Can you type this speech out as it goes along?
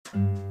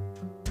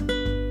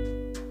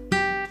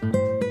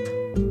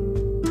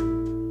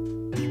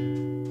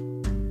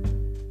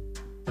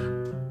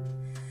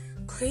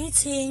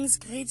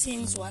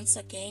Greetings once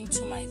again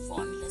to my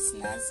phone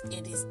listeners.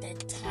 It is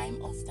that time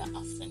of the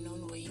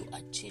afternoon where you are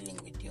chilling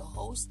with your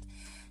host,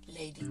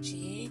 Lady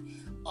G,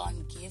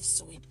 on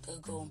Gifts with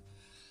Google.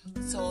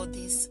 So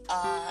this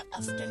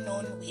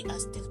afternoon we are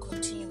still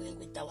continuing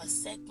with our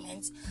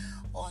segments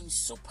on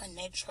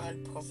supernatural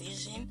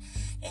provision,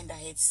 and I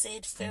had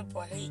said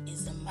February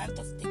is the month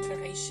of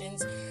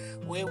declarations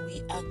where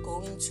we are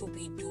going to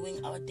be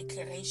doing our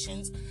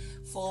declarations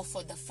for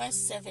the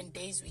first 7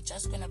 days. We're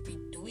just going to be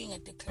doing a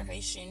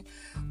declaration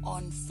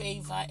on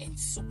favor and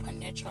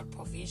supernatural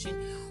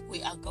provision.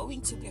 We are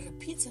going to be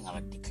repeating our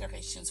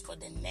declarations for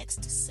the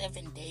next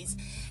 7 days,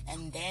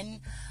 and then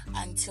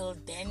until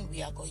then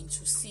we are going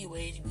to see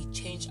where we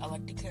change our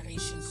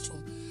declarations to.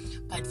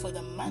 But for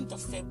the month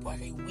of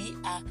February, we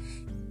are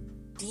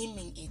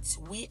deeming it,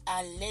 we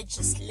are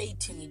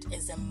legislating it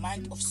as a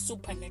month of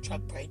supernatural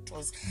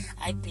breakthroughs.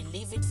 I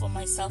believe it for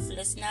myself,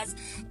 listeners,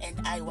 and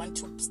I want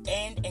to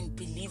stand and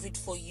believe it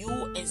for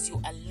you as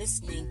you are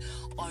listening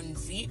on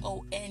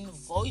VON,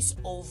 Voice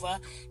Over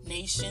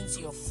Nations,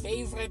 your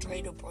favorite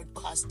radio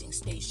broadcasting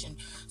station.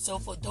 So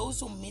for those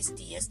who missed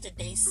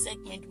yesterday's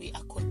segment, we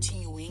are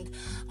continuing.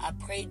 I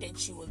pray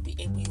that you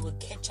will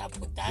catch up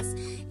with us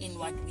in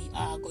what we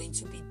are going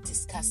to be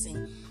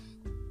discussing.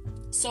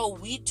 So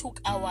we took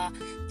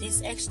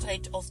this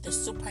extract of the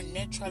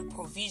supernatural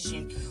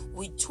provision.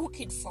 We took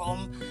it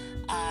from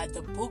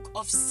the book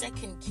of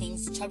 2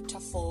 Kings chapter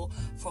 4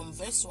 from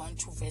verse 1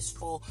 to verse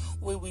 4,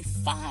 where we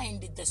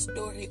find the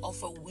story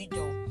of a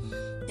widow.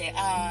 There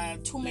are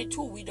two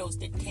widows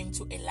that came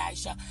to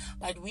Elisha,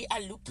 but we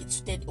are looking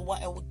at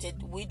the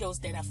widows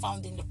that are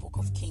found in the book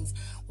of Kings.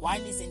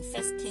 One is in 1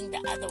 Kings,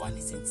 the other one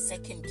is in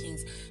 2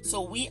 Kings.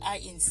 So we are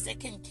in 2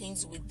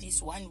 Kings with this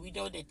one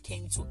widow that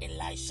came to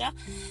Elisha.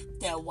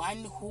 The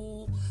one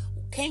who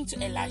came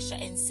to Elisha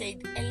and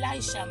said,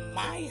 Elisha,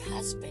 my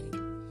husband.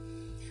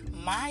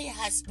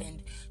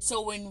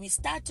 So when we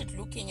started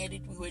looking at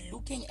it, we were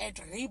looking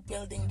at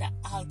rebuilding the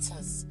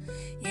altars.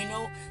 You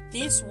know,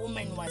 this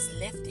woman was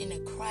left in a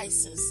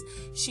crisis.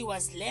 She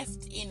was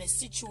left in a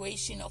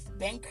situation of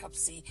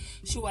bankruptcy.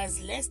 She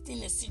was left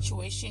in a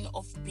situation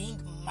of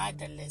being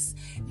motherless.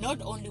 Not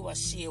only was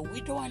she a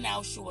widow,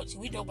 now she was a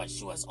widow, but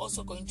she was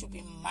also going to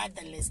be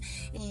motherless.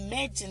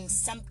 Imagine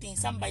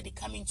somebody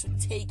coming to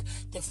take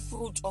the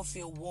fruit of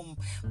your womb,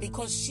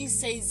 because she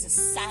says the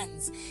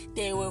sons,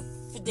 they were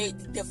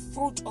the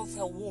fruit of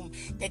her womb.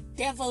 The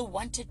devil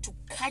wanted to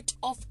cut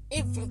off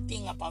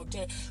everything about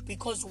her,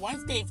 because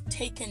once they've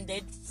taken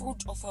that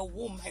fruit of her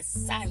womb, her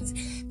sons,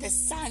 the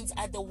sons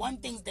are the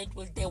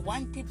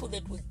people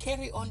that will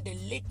carry on the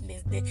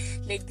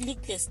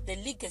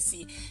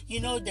legacy, you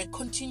know, the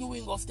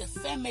continuing of the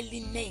family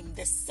name,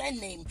 the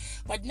surname.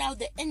 But now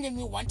the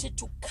enemy wanted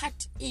to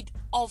cut it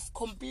off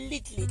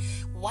completely,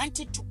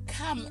 wanted to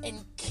come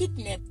and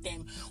kidnap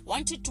them,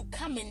 wanted to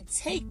come and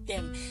take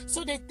them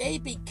so that they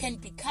can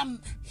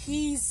become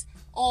his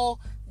or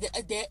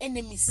their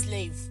enemy's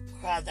slave,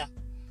 rather.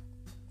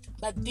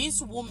 But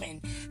this woman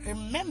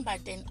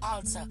remembered an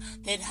altar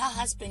that her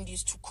husband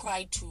used to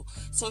cry to.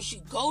 So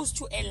she goes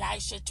to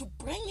Elisha to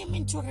bring him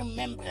into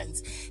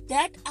remembrance.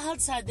 That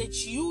altar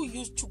that you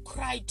used to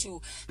cry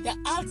to, the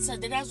altar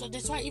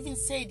that's why I even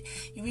said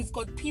we've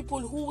got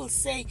people who will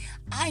say,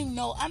 I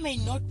know, I may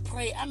not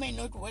pray, I may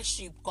not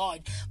worship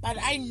God, but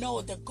I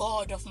know the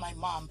God of my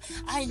mom.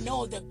 I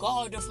know the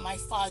God of my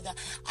father.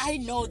 I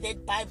know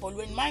that Bible.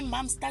 When my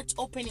mom starts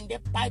opening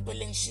that Bible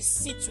and she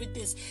sits with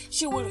this,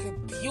 she will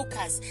rebuke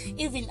us.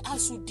 Even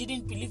us who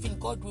didn't believe in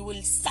God, we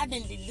will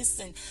suddenly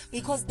listen,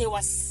 because there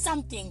was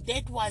something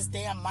that was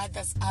their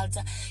mother's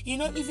altar. You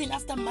know, even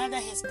after mother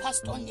has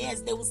passed on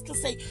years, they will still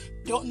say,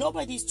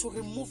 nobody's to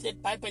remove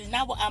that Bible.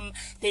 Now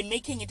they're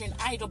making it an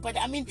idol. But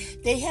I mean,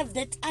 they have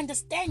that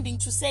understanding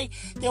to say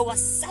there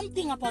was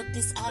something about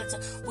this altar.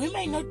 We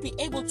may not be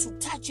able to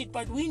touch it,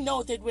 but we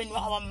know that when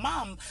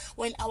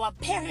our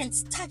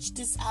parents touched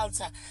this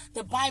altar,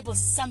 the Bible,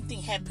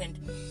 something happened.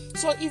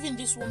 So even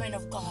this woman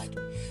of God,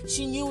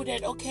 she knew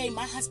that, okay,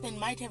 my husband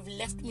might have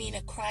left me in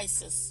a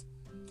crisis,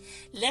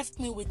 left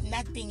me with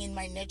nothing in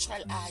my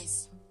natural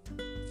eyes.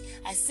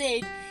 I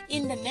said,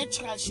 in the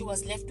natural, she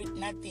was left with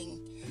nothing.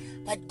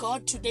 But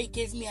God today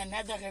gave me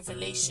another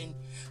revelation,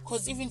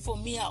 because even for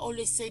me, I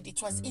always said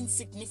it was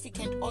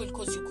insignificant oil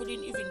because you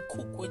couldn't even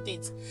cook with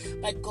it.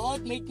 But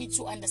God made me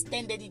to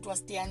understand that it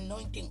was the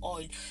anointing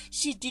oil.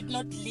 He did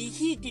not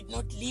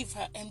leave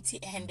her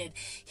empty-handed.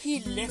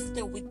 He left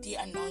her with the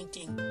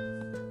anointing.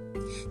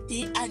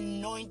 The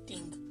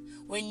anointing.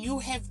 When you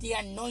have the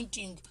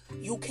anointing,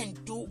 you can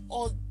do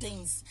all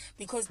things,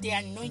 because the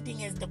anointing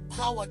has the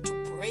power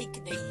to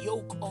break the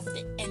yoke of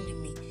the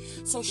enemy.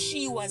 So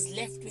she was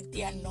left with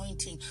the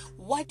anointing.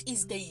 What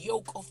is the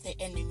yoke of the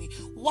enemy?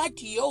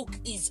 What yoke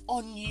is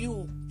on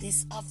you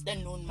this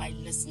afternoon, my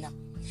listener?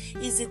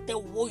 Is it the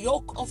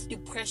yoke of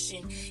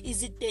depression?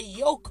 Is it the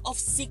yoke of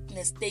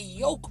sickness, the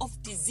yoke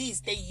of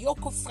disease, the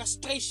yoke of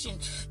frustration,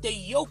 the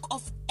yoke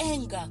of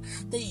anger,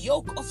 the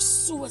yoke of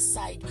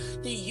suicide,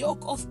 the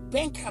yoke of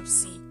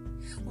bankruptcy?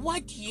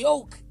 What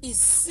yoke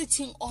is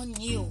sitting on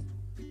you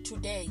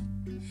today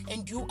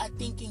and you are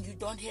thinking you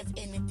don't have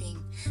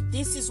anything,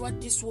 this is what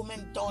this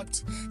woman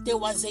thought. There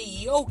was a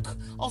yoke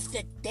of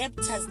the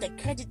debtors, the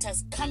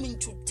creditors coming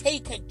to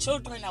take her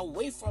children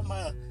away from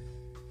her.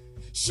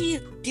 She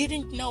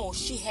didn't know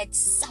she had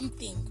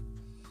something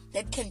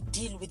that can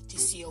deal with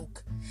this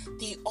yoke.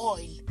 The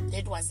oil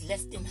that was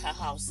left in her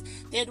house,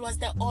 that was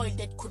the oil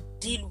that could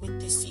deal with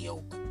this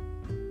yoke.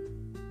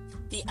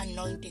 The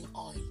anointing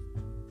oil.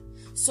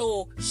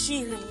 So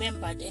she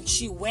remembered and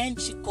she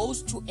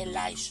goes to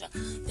Elisha.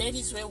 That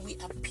is where we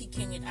are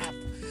picking it up,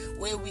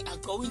 where we are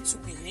going to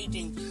be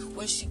reading,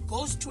 where she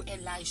goes to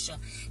Elisha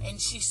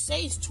and she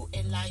says to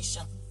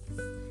Elisha,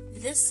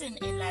 listen,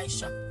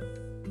 Elisha,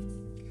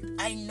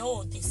 I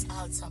know this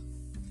altar.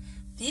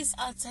 This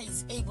altar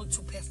is able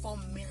to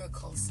perform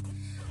miracles.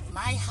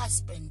 My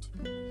husband,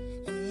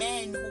 a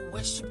man who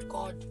worshipped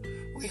God,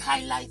 we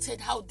highlighted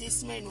how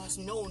this man was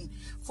known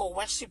for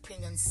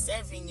worshiping and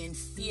serving and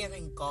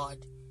fearing God.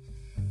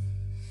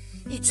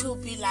 It will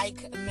be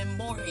like a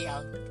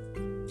memorial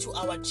to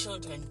our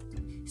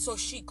children. So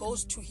she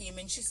goes to him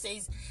and she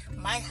says,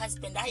 my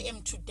husband, I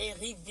am today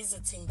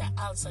revisiting the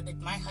altar that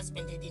my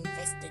husband had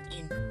invested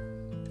in.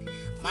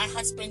 My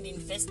husband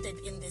invested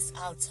in this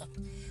altar.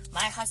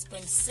 My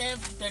husband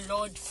served the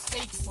Lord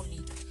faithfully.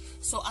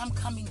 So I'm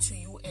coming to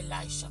you,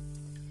 Elisha.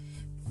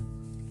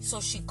 So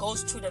she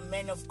goes to the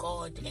man of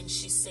God and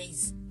she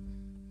says,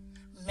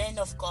 man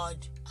of God,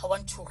 I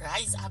want to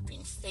rise up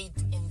in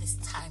faith in this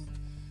time.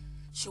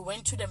 She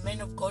went to the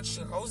man of God.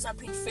 She rose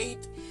up in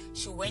faith.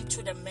 She went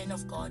to the man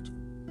of God.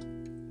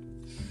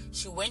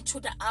 She went to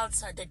the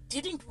altar that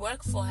didn't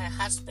work for her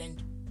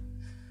husband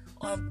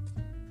on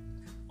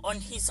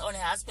her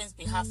husband's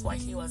behalf while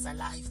he was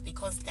alive,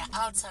 because the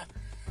altar,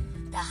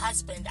 the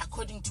husband,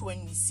 according to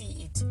when we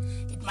see it,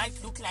 it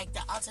might look like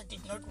the altar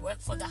did not work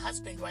for the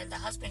husband while the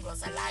husband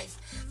was alive,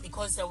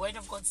 because the word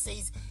of God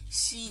says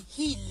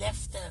he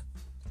left her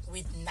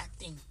with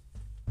nothing.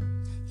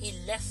 He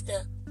left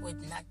her with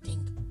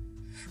nothing.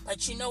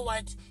 But you know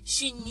what?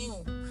 She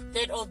knew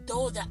that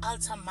although the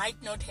altar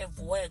might not have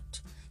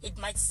worked, it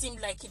might seem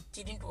like it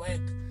didn't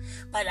work,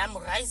 but I'm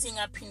rising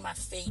up in my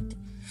faith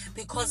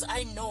because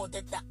I know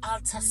that the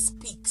altar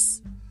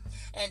speaks.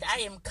 And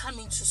I am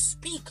coming to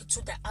speak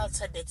to the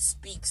altar that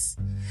speaks.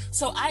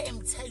 So I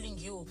am telling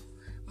you,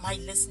 my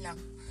listener,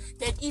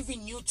 that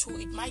even you too,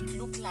 it might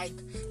look like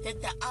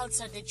that the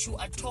altar that you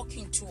are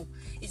talking to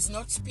is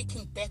not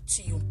speaking back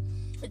to you.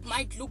 It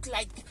might look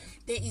like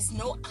there is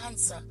no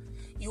answer.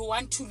 You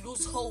want to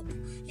lose hope.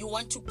 You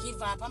want to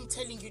give up. I'm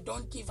telling you,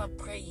 don't give up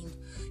praying.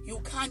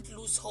 You can't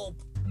lose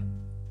hope.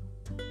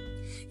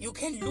 You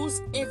can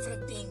lose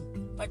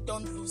everything, but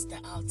don't lose the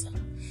altar.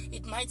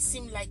 It might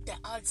seem like the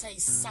altar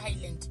is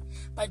silent,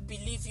 but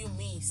believe you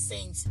me,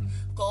 saints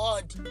of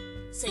God,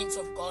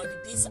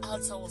 this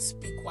altar will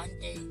speak one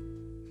day.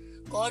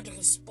 God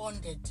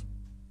responded.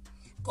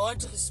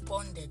 God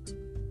responded.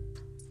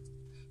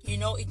 You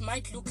know, it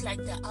might look like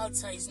the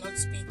altar is not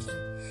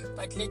speaking,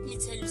 but let me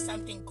tell you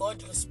something,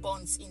 God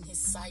responds in his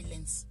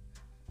silence.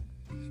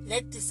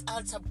 Let this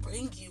altar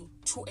bring you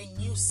to a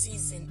new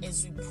season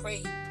as we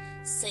pray,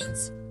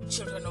 saints,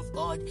 children of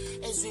God,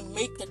 as we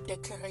make the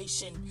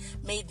declaration.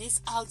 May this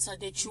altar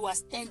that you are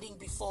standing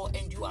before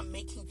and you are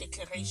making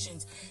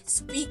declarations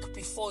speak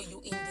before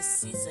you in this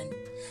season.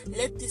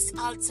 Let this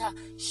altar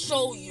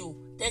show you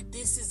that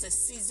this is a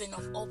season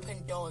of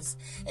open doors,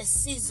 a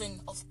season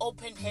of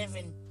open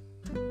heaven,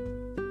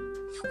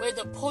 where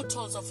the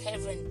portals of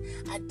heaven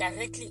are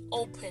directly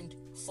opened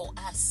for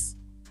us.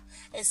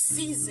 A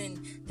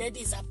season that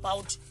is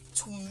about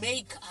to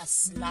make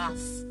us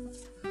laugh.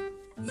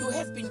 You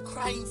have been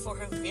crying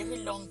for a very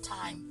long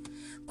time,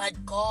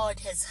 but God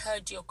has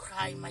heard your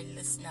cry, my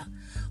listener.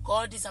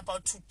 God is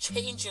about to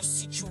change your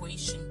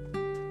situation.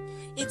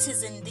 It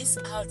is in this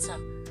altar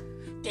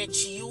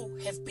that you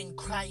have been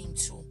crying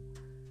to.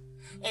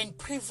 And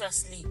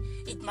previously,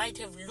 it might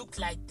have looked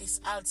like this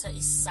altar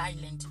is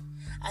silent.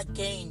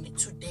 Again,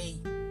 today,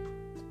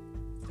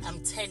 I'm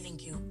telling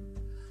you,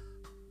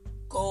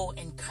 go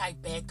and cry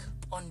back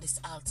on this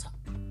altar.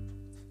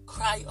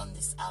 Cry on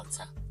this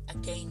altar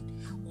again,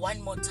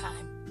 one more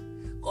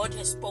time. God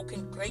has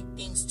spoken great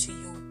things to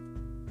you,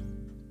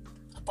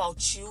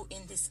 about you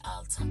in this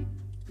altar.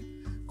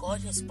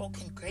 God has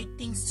spoken great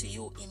things to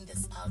you in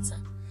this altar.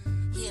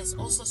 He has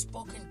also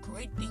spoken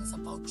great things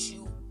about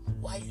you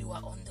while you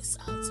are on this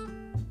altar.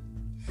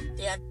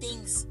 There are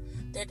things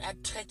that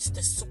attract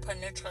the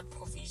supernatural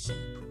provision,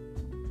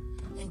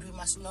 and we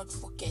must not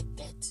forget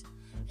that.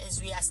 As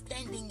we are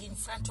standing in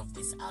front of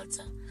this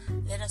altar,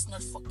 let us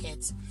not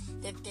forget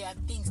that there are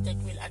things that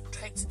will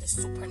attract the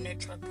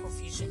supernatural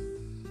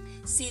provision.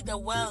 See, the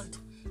world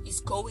is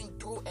going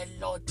through a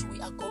lot.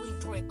 We are going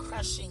through a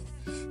crushing.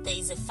 There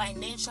is a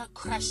financial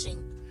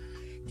crushing.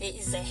 There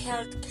is a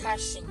health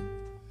crushing.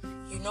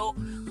 You know,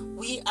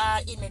 we are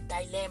in a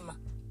dilemma.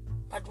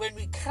 But when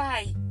we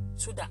cry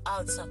to the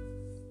altar,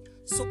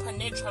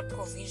 supernatural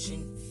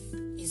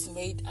provision is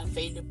made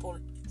available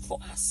for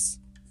us.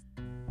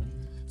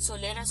 So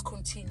let us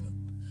continue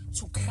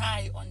to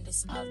cry on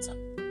this altar.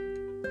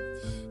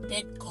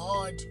 that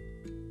God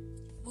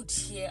would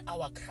hear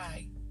our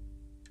cry.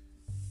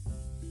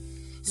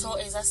 So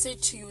as I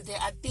said to you, there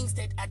are things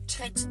that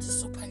attract the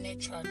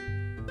supernatural.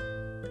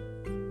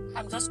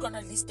 I'm just going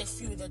to list a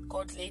few that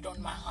God laid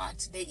on my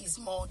heart. There is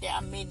more. There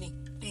are many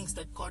things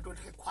that God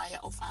would require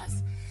of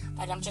us.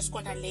 But I'm just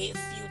going to lay a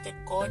few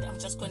I'm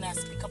just going to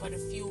speak about a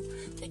few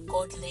that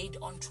God laid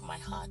onto my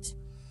heart.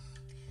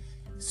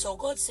 So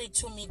God said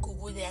to me,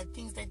 Gugu, there are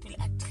things that will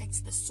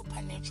attract the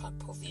supernatural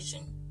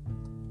provision.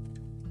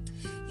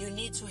 You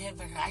need to have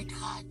a right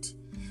heart.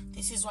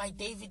 This is why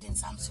David in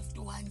Psalm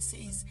 51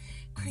 says,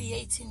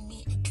 create in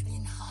me a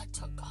clean heart,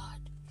 oh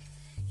God.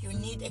 You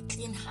need a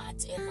clean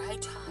heart, a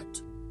right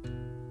heart.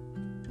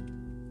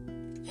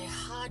 A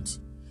heart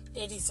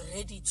that is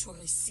ready to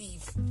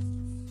receive.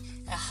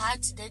 A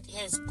heart that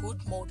has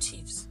good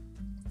motives.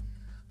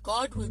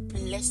 God will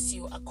bless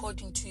you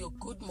according to your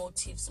good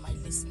motives, my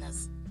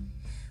listeners.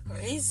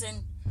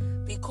 Reason,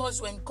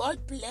 because when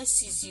God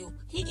blesses you,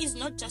 He is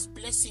not just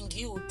blessing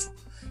you,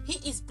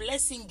 He is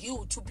blessing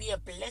you to be a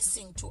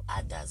blessing to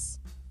others.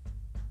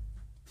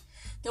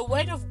 The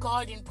word of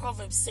God in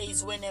Proverbs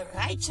says, when a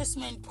righteous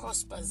man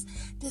prospers,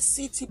 the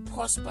city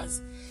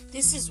prospers.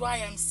 This is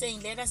why I'm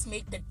saying, let us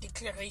make the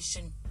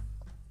declaration.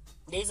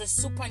 There's a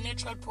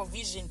supernatural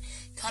provision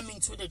coming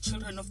to the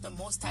children of the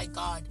Most High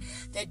God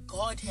that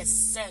God has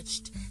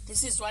searched.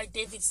 This is why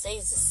David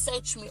says,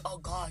 search me, O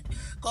God.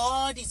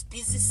 God is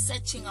busy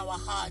searching our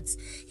hearts.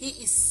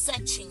 He is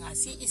searching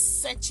us. He is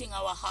searching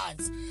our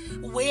hearts.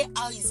 Where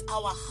is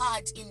our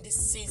heart in this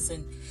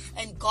season?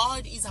 And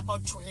God is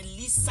about to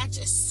release such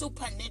a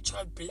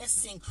supernatural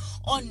blessing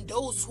on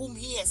those whom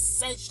He has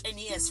searched and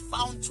He has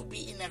found to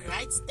be in a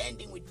right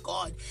standing with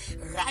God,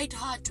 right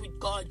heart with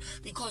God,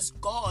 because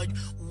God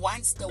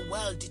wants the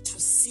world to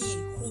see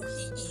who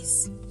He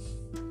is.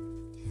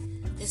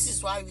 This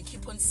is why we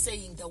keep on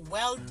saying the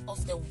wealth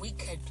of the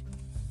wicked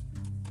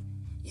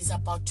is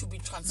about to be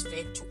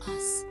transferred to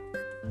us.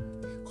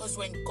 Because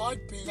when God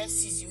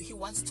blesses you, He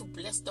wants to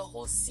bless the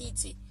whole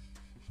city.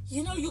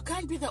 You know, you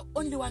can't be the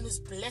only one who's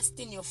blessed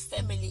in your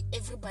family.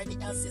 Everybody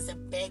else is a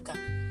beggar.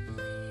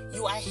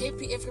 You are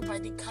happy,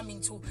 everybody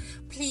coming to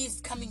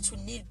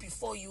kneel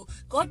before you.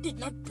 God did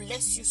not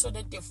bless you so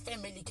that your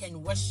family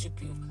can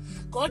worship you.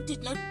 God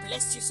did not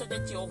bless you so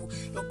that your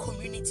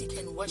community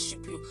can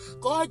worship you.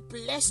 God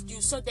blessed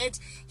you so that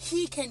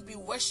He can be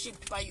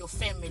worshipped by your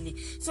family,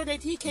 so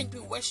that He can be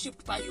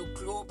worshipped by your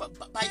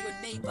by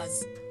your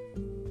neighbors.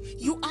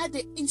 You are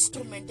the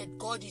instrument that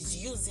God is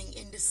using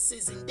in this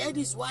season. That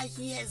is why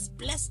He has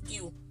blessed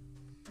you.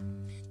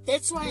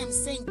 That's why I'm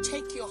saying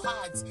check your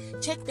hearts.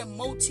 Check the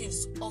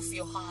motives of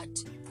your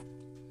heart.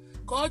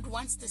 God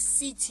wants the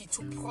city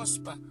to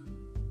prosper.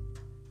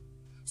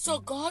 So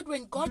God,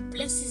 when God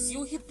blesses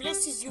you, He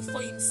blesses you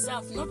for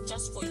Himself, not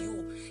just for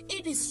you.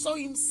 It is so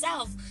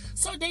Himself,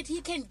 so that He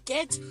can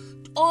get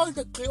all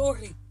the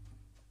glory.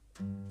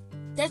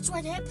 That's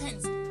what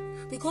happens.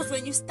 Because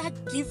when you start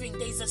giving,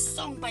 there is a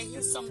song by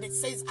Hillsong that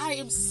says, I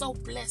am so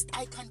blessed,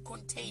 I can't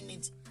contain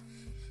it.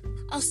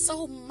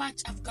 So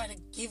much, I've got to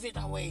give it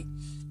away.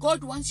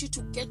 God wants you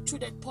to get to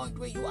that point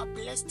where you are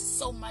blessed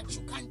so much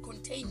you can't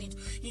contain it.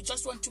 You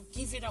just want to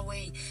give it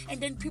away. And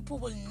then people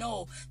will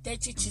know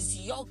that it is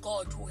your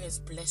God who has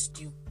blessed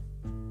you.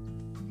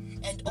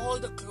 And all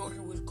the glory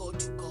will go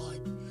to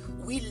God.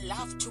 We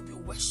love to be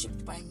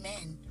worshipped by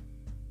men.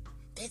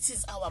 That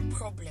is our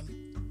problem.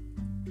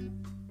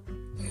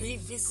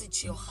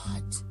 Revisit your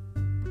heart.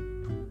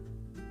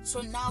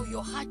 So now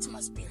your heart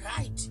must be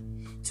right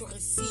to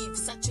receive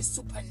such a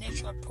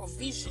supernatural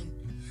provision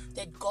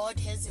that God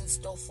has in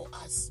store for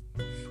us.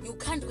 You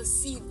can't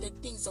receive the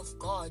things of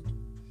God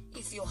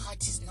if your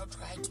heart is not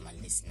right, my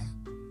listener.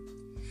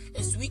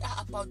 As we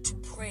are about to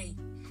pray,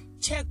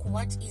 check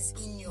what is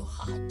in your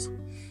heart.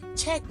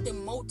 Check the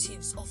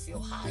motives of your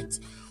heart.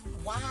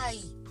 Why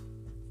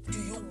do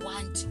you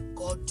want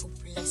God to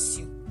bless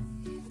you?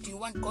 Do you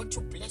want God to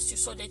bless you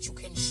so that you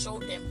can show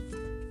them?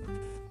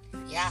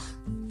 Yeah,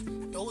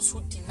 those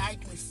who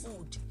denied me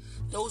food,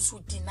 those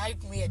who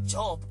denied me a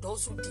job,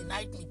 those who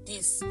denied me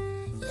this,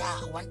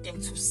 I want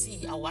them to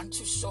see. I want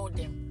to show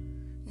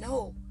them.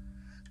 No,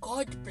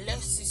 God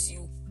blesses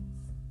you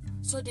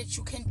so that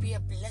you can be a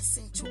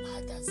blessing to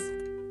others.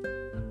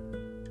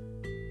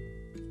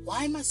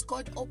 Why must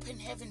God open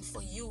heaven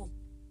for you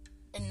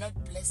and not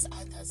bless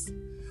others?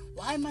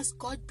 Why must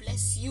God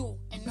bless you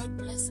and not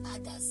bless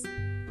others?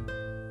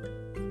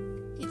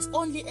 It's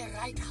only a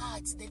right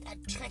heart that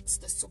attracts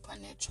the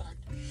supernatural.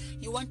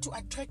 You want to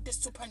attract the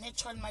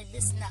supernatural, my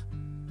listener?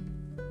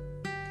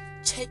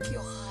 Check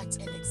your heart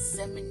and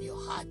examine your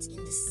heart in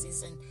this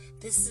season.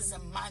 This is a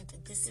month,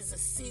 this is a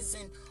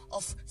season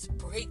of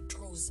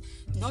breakthroughs.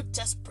 Not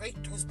just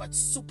breakthroughs, but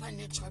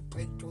supernatural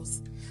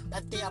breakthroughs.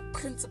 But there are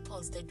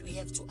principles that we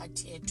have to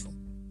adhere to.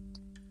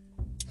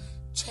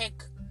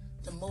 Check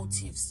the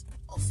motives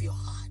of your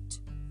heart.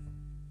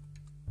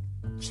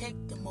 Check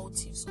the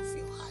motives of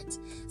your heart.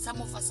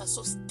 Some of us are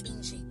so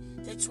stingy.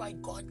 That's why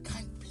God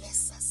can't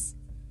bless us.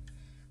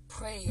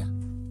 Prayer.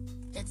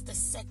 That's the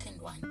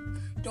second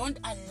one. Don't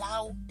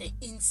allow the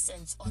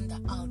incense on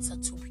the altar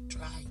to be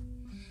dry.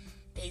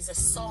 There is a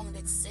song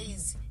that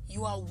says,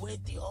 you are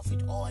worthy of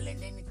it all. And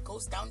then it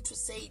goes down to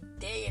say,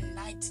 day and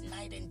night,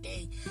 night and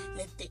day,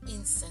 let the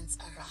incense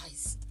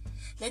arise.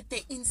 Let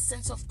the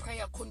incense of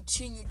prayer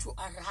continue to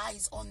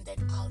arise on that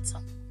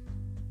altar.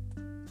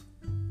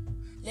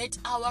 Let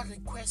our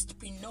request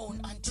be known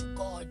unto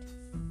God.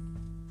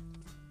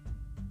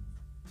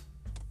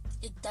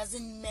 It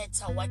doesn't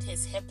matter what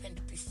has happened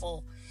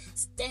before.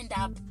 Stand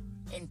up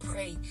and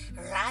pray.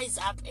 Rise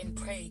up and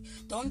pray.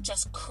 Don't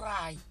just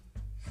cry.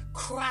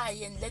 Cry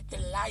and let the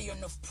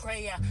lion of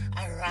prayer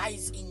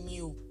arise in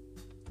you.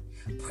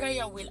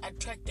 Prayer will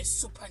attract the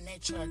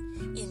supernatural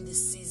in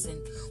this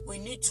season. We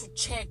need to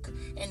check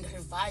and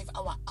revive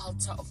our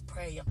altar of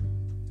prayer.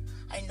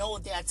 I know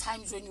there are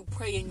times when you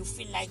pray and you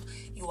feel like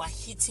you are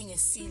hitting a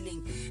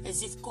ceiling,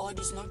 as if God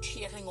is not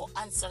hearing or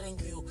answering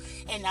you.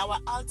 And our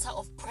altar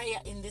of prayer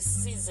in this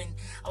season,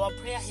 our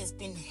prayer has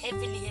been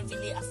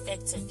heavily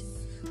affected,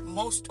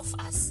 most of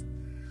us.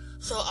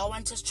 So I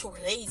want us to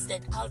raise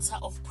that altar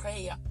of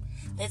prayer.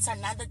 That's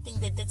another thing,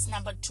 that's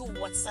number 2,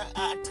 what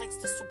attracts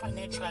the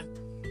supernatural.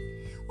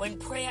 When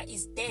prayer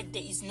is dead,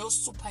 there is no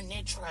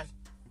supernatural.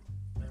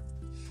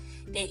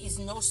 There is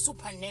no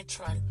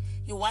supernatural.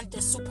 You want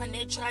the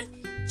supernatural?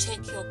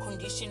 Check your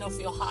condition of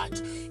your heart.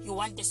 You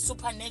want the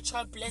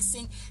supernatural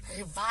blessing?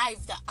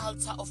 Revive the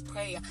altar of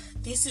prayer.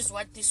 This is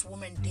what this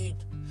woman did.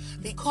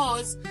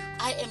 Because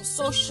I am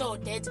so sure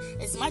that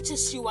as much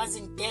as she was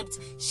in debt,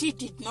 she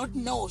did not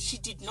know, she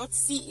did not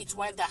see it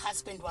while the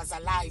husband was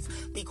alive,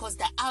 because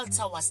the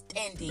altar was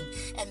standing,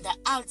 and the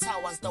altar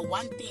was the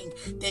one thing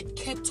that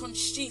kept on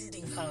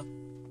shielding her.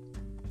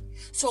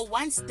 So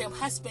once the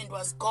husband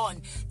was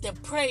gone, the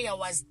prayer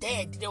was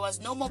dead. There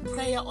was no more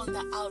prayer on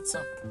the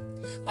altar.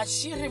 But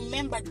she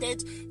remembered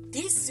that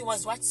this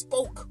was what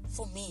spoke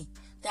for me,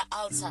 the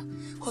altar.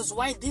 Because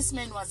while this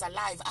man was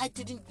alive, I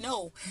didn't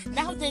know.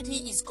 Now that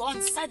he is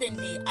gone,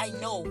 suddenly I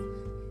know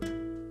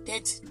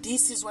that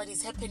this is what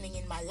is happening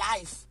in my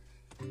life.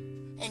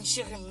 And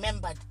she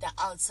remembered the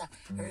altar.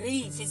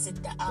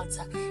 Revisit the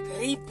altar.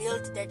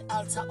 Rebuild that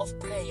altar of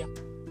prayer.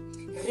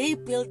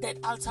 Rebuild that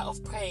altar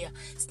of prayer.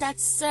 Start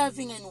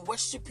serving and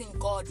worshiping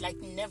God like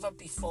never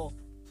before.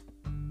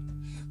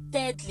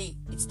 Thirdly,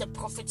 it's the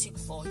prophetic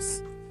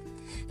voice.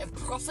 A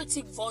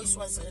prophetic voice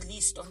was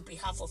released on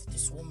behalf of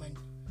this woman.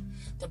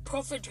 The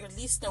prophet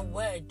released a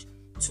word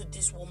to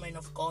this woman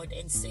of God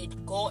and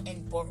said, go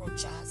and borrow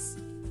jars.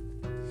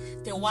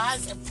 There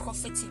was a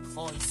prophetic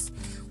voice.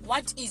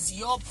 What is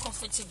your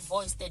prophetic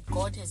voice that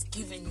God has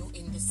given you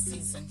in this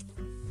season?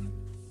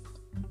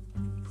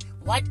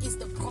 What is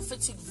the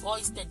prophetic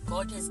voice that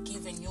God has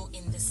given you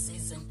in this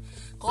season?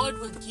 God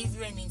will give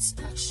you an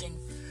instruction.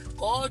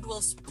 God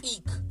will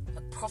speak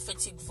a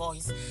prophetic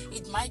voice.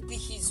 It might be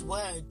His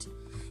word.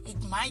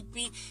 It might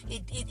be,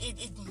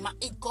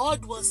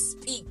 God will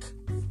speak.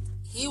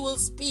 He will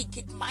speak.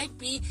 It might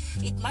be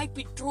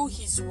through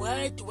His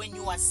word when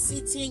you are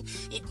sitting.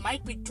 It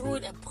might be through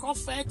a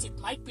prophet. It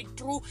might be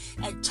through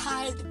a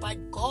child,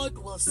 but God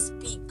will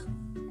speak.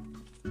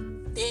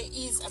 There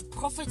is a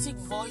prophetic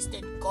voice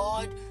that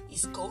God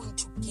is going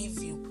to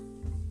give you.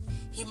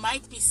 He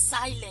might be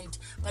silent,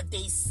 but there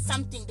is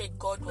something that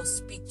God will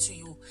speak to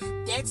you.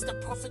 That's the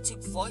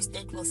prophetic voice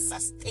that will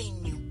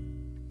sustain you,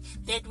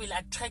 that will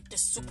attract the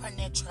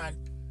supernatural.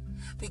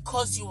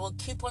 Because you will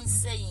keep on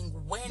saying,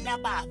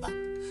 Wena Baba,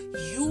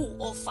 you,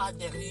 oh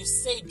Father, you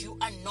said you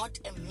are not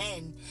a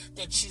man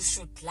that you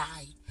should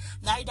lie.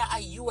 Neither are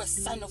you a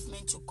son of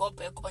man to go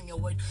back on your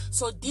word.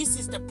 So this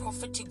is the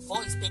prophetic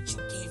voice that you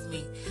give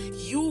me.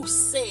 You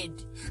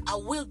said, I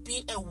will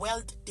be a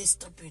wealth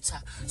distributor.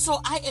 So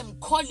I am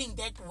calling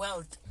that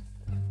wealth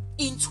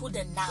into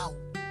the now.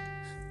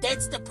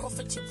 That's the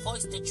prophetic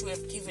voice that you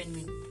have given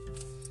me.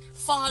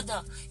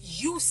 Father,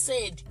 you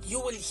said you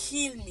will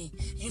heal me.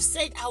 You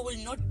said I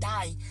will not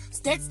die.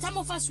 That some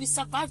of us, we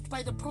survived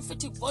by the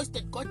prophetic voice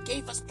that God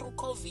gave us through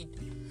COVID.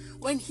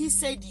 When He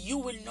said you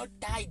will not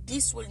die,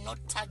 this will not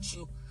touch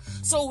you.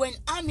 So when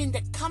I'm in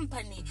the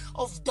company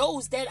of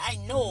those that I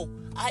know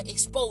are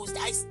exposed,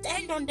 I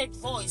stand on that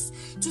voice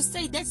to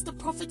say, that's the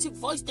prophetic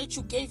voice that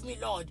you gave me,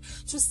 Lord.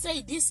 To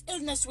say this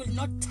illness will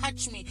not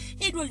touch me.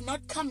 It will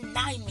not come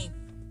nigh me.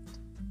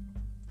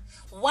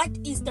 What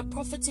is the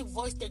prophetic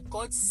voice that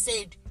God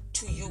said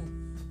to you?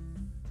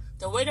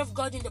 The word of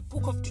God in the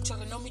book of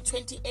Deuteronomy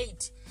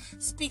 28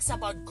 speaks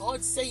about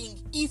God saying,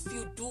 if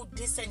you do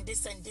this and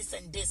this and this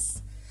and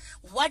this.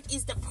 What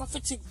is the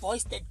prophetic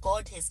voice that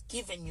God has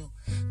given you?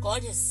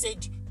 God has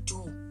said,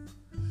 do.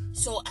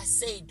 So I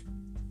said,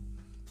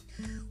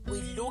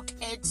 we look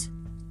at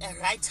a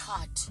right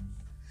heart.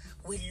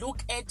 We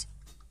look at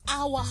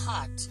our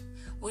heart.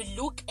 We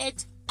look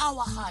at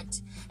our heart.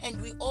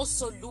 And we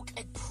also look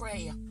at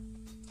prayer.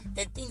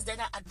 The things that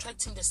are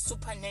attracting the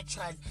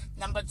supernatural.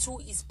 Number 2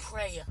 is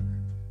prayer.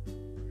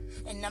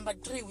 And number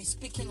 3, we're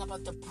speaking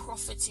about the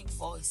prophetic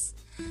voice.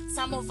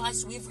 Some of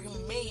us, we've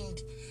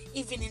remained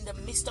even in the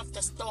midst of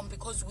the storm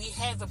because we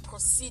have a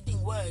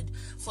preceding word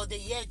for the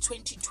year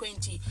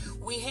 2020.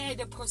 We had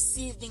a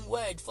preceding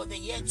word for the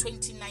year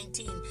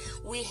 2019.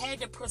 We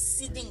had a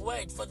preceding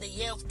word for the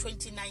year of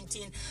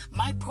 2019.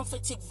 My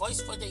prophetic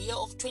voice for the year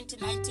of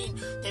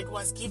 2019 that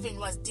was given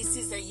was, this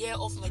is a year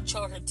of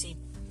maturity.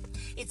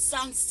 It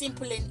sounds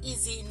simple and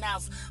easy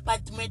enough,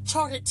 but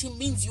maturity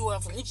means you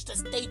have reached a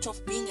state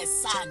of being a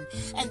son.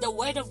 And the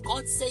word of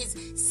God says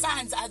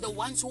sons are the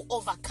ones who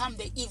overcome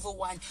the evil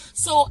one.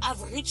 So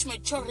I've reached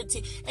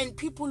maturity, and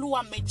people who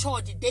are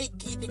matured,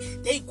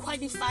 they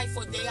qualify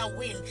for their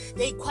will.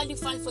 They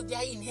qualify for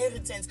their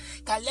inheritance.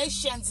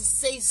 Galatians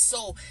says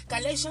so.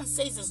 Galatians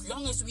says as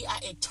long as we are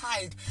a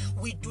child,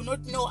 we do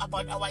not know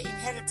about our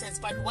inheritance.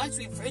 But once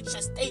we've reached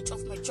a state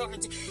of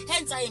maturity,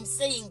 hence I am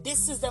saying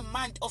this is the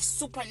month of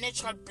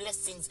supernatural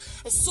blessings,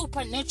 a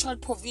supernatural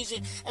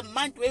provision, a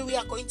month where we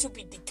are going to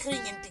be decreeing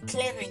and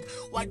declaring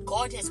what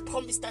God has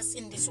promised us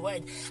in this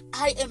word.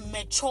 I am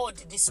matured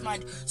this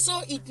month,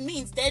 so it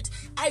means that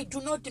I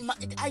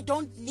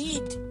don't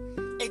need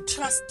a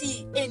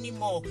trustee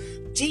anymore.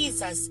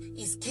 Jesus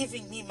is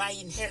giving me my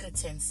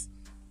inheritance.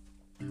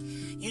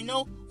 You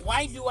know,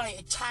 while you are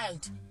a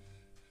child,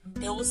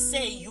 they will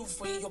say your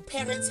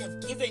parents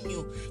have given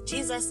you.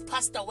 Jesus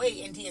passed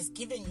away and he has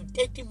given you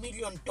 $30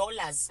 million.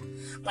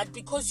 But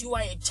because you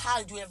are a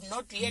child, you have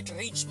not yet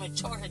reached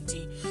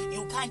maturity.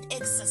 You can't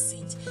access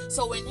it.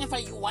 So whenever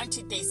you want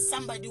it, there's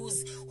somebody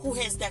who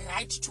has the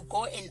right to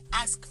go and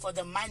ask for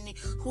the money,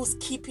 who's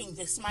keeping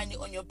this money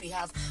on your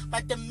behalf.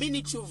 But the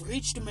minute you've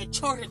reached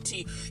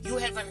maturity, you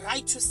have a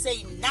right to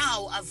say,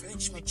 now I've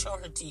reached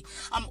maturity.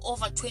 I'm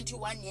over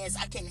 21 years.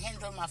 I can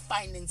handle my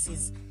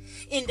finances.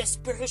 In the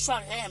spiritual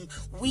realm,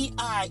 we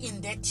are in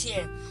that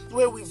year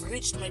where we've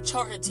reached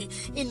maturity.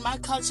 In my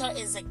culture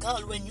as a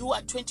girl, when you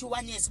are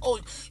 21 years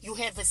old, you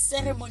have a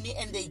ceremony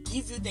and they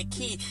give you the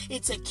key.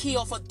 It's a key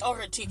of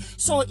authority.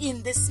 So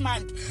in this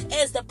month,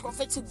 as the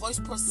prophetic voice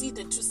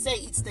proceeded to say,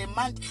 it's the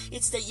month,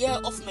 it's the year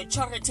of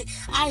maturity,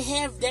 I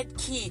have that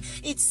key.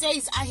 It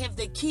says I have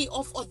the key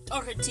of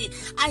authority.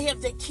 I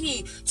have the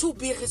key to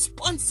be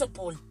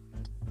responsible.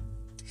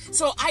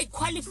 So I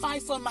qualify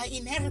for my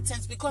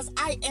inheritance because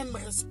I am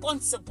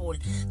responsible.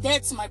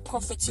 That's my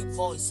prophetic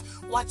voice.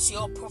 What's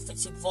your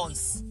prophetic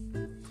voice?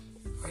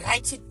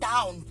 Write it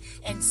down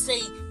and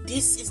say,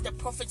 this is the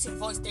prophetic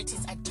voice that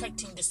is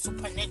attracting the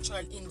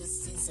supernatural in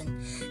this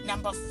season.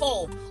 Number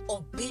 4,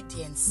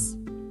 obedience.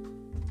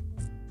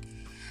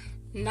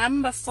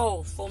 Number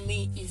 4 for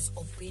me is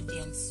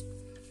obedience.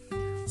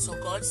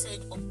 So God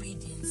said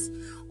obedience.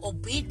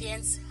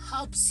 Obedience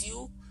helps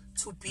you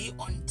to be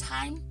on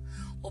time.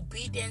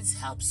 Obedience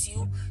helps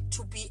you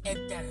to be at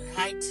the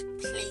right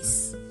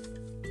place.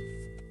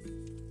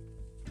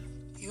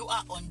 You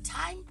are on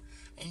time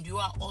and you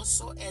are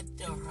also at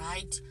the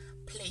right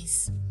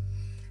place.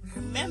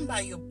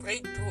 Remember, your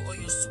breakthrough or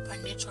your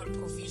supernatural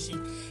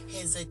provision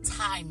has a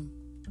time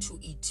to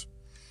it,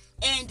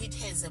 and it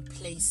has a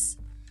place.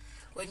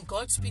 When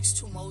God speaks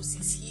to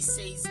Moses, he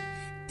says,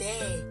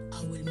 there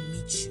I will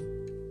meet you.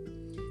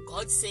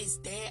 God says,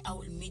 there I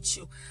will meet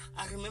you.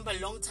 I remember a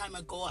long time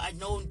ago, I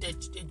know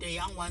that the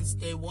young ones,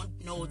 they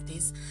won't know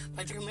this,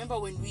 but remember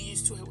when we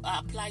used to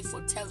apply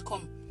for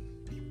Telkom.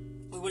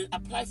 We will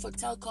apply for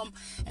Telkom,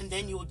 and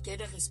then you would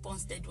get a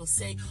response that will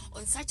say,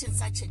 on such and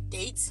such a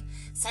date,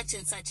 such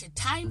and such a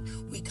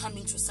time, we come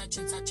into such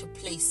and such a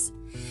place.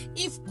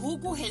 If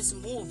Google has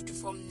moved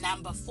from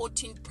number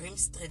 14 Brim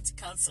Street,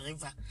 Kuils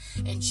River,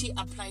 and she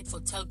applied for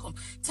Telkom,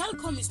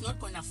 Telkom is not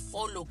going to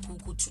follow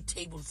Google to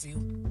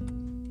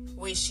Tableview,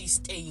 where she's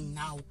staying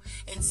now,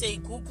 and say,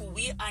 Google,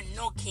 we are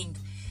knocking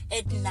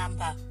at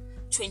number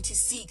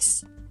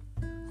 26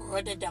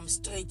 Rotterdam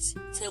Street,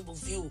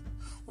 Tableview.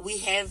 We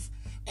have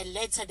a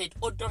letter that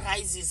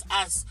authorizes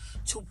us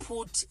to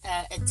put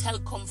a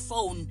Telkom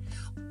phone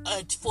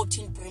at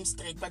 14 Brim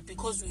Street, but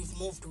because we've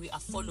moved, we are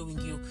following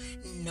you.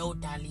 No,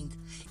 darling,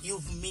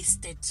 you've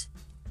missed it.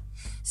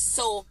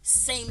 So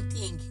same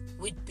thing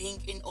with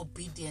being in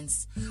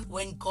obedience.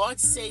 When God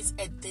says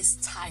at this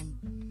time,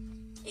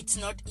 it's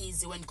not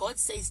easy. When God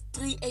says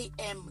 3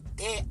 a.m.,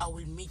 there I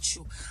will meet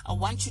you. I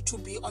want you to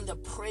be on the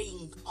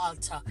praying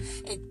altar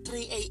at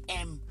 3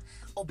 a.m.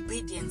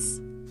 Obedience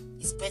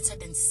is better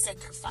than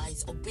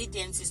sacrifice.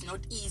 Obedience is not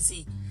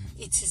easy.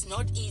 It is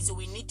not easy.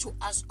 We need to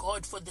ask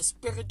God for the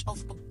spirit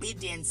of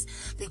obedience,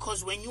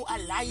 because when you are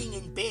lying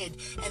in bed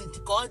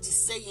and God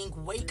is saying,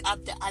 wake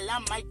up, the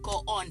alarm might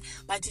go on,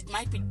 but it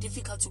might be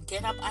difficult to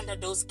get up under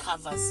those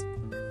covers.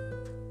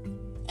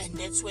 And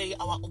that's where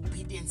our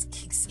obedience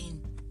kicks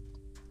in.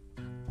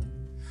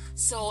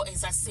 So,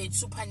 as I said,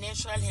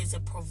 supernatural has a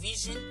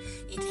provision,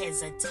 it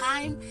has a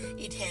time,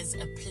 it has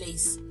a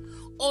place.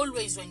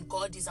 Always when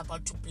God is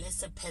about to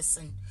bless a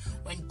person,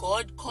 when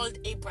God called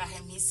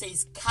Abraham, he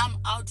says, come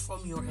out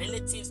from your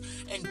relatives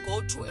and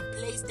go to a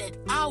place that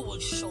I will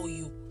show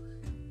you.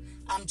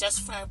 I'm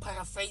just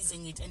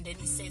paraphrasing it, and then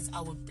he says,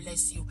 I will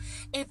bless you.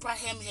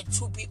 Abraham had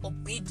to be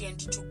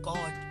obedient to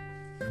God.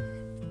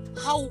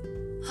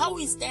 How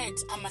is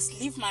that? I must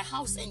leave my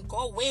house and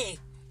go where?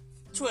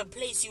 To a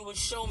place you will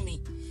show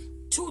me.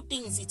 Two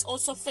things. It's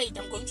also faith.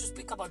 I'm going to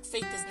speak about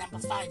faith as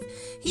number 5.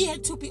 He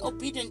had to be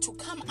obedient to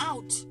come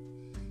out.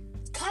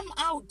 Come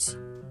out.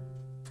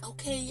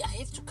 Okay, I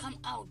have to come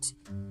out.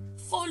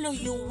 Follow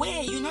you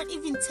where? You're not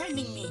even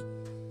telling me.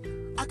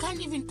 I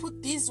can't even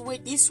put this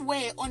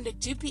way on the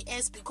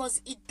GPS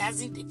because it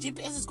doesn't. The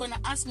GPS is going to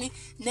ask me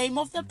name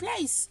of the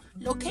place,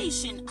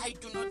 location. I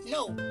do not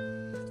know.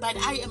 But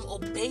I am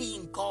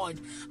obeying God.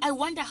 I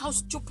wonder how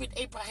stupid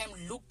Abraham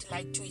looked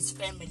like to his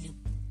family.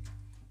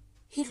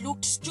 He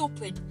looked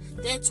stupid.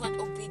 That's what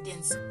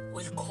obedience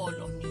will call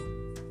on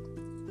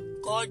you.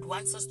 God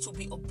wants us to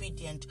be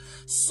obedient.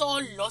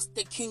 Saul lost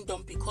the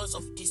kingdom because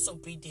of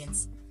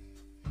disobedience.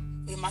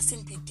 We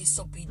mustn't be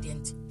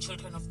disobedient,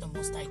 children of the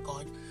Most High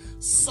God.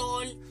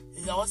 Saul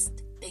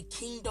lost the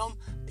kingdom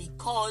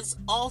because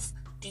of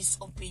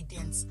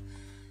disobedience.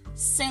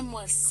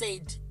 Samuel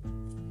said,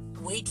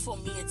 wait for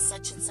me at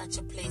such and such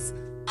a place.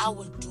 I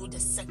will do the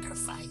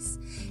sacrifice.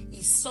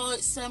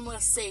 Samuel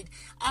said,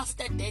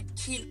 after that,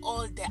 kill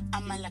all the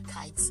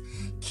Amalekites,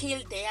 kill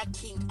their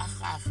king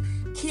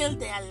Agag, kill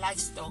their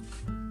livestock.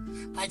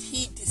 But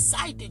he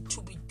decided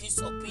to be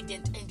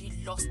disobedient and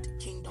he lost the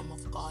kingdom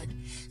of God.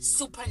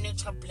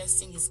 Supernatural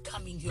blessing is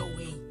coming your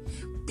way.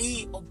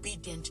 Be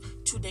obedient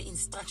to the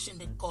instruction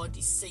that God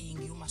is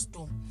saying you must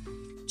do.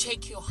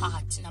 Check your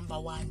heart, number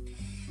 1.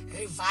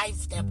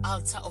 Revive the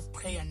altar of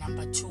prayer,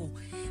 number 2.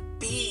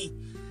 Be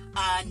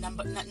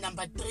number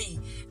 3.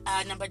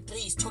 Number 3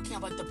 is talking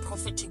about the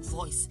prophetic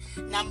voice.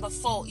 Number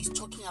 4 is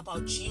talking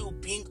about you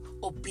being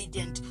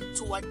obedient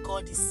to what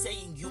God is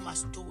saying you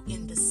must do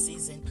in the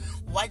season.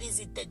 What is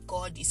it that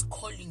God is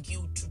calling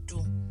you to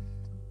do?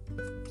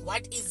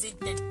 What is it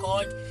that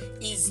God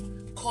is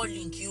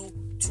calling you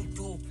to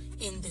do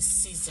in the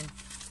season?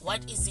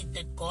 What is it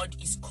that God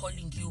is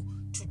calling you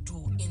to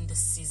do in the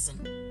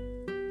season?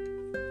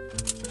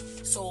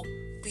 So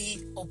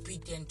be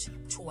obedient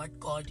to what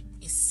God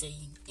is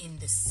saying in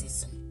this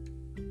season.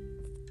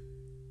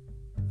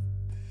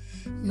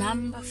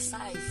 Number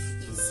 5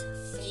 is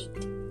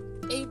faith.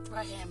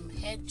 Abraham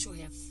had to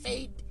have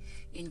faith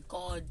in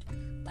God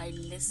by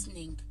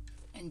listening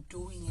and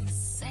doing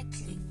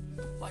exactly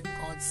what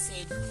God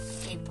said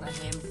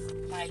Abraham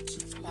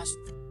must.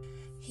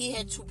 He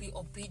had to be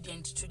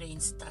obedient to the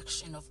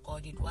instruction of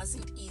God. It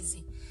wasn't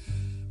easy.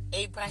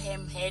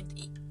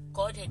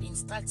 God had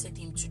instructed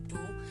him to do,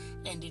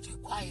 and it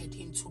required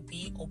him to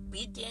be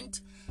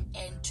obedient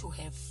and to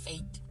have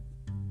faith.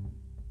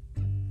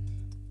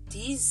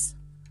 These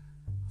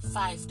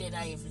 5 that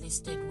I have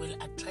listed will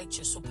attract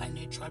your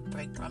supernatural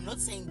breakthrough. I'm not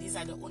saying these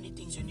are the only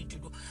things you need to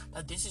do,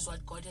 but this is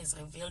what God has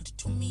revealed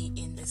to me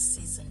in this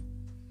season.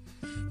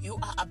 You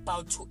are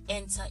about to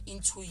enter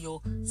into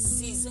your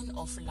season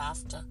of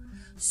laughter,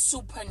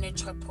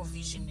 supernatural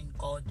provision in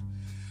God.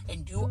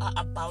 And you are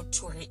about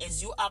to,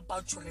 as you are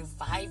about to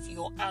revive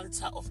your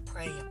altar of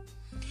prayer,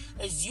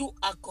 as you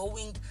are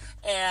going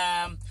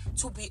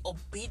to be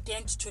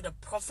obedient to the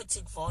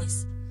prophetic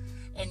voice,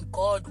 and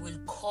God will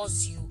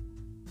cause you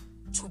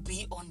to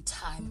be on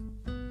time.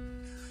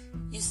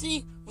 You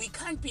see, we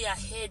can't be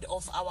ahead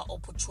of our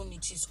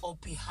opportunities or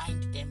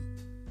behind them.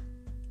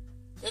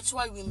 That's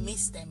why we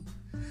miss them.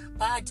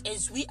 But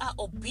as we are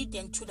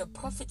obedient to the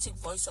prophetic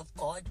voice of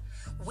God,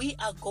 we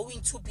are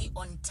going to be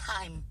on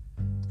time,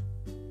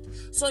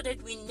 so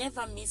that we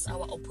never miss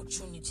our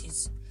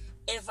opportunities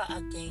ever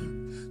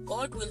again.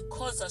 God will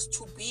cause us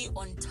to be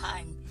on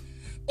time.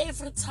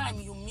 Every time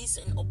you miss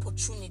an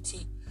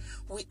opportunity,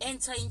 we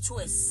enter into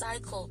a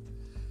cycle.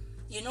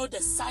 You know,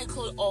 the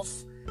cycle of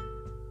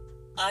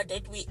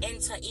that we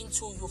enter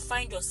into. You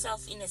find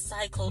yourself in a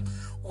cycle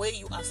where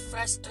you are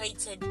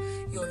frustrated.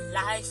 Your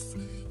life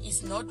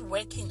is not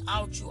working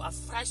out. You are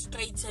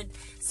frustrated.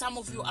 Some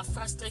of you are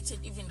frustrated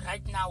even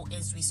right now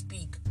as we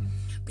speak,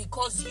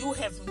 because you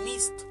have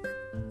missed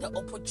the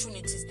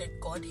opportunities that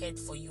God had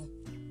for you.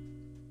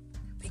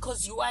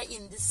 Because you are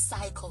in this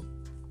cycle.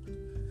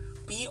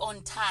 Be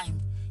on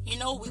time. You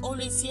know, we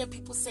always hear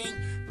people saying,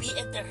 be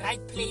at the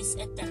right place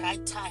at the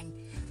right time.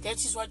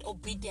 That is what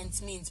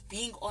obedience means,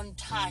 being on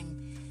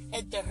time,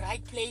 at the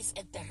right place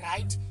at the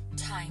right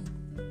time.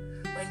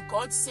 When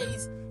God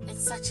says, at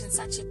such and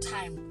such a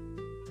time,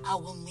 I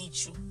will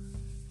meet you.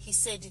 He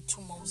said it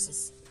to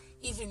Moses.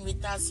 Even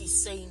with us,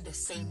 he's saying the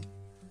same.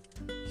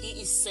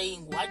 He is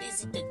saying, what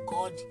is it that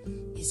God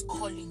is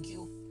calling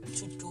you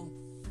to do?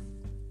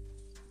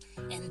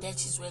 And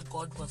that is where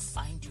God will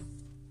find you.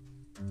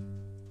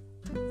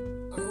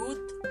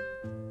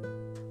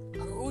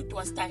 Ruth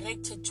was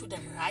directed to the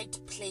right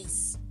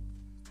place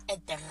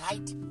at the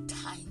right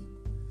time.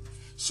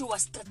 She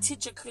was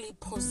strategically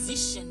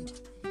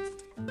positioned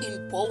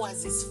in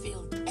Boaz's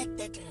field at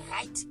that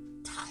right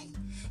time.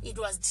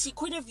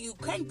 You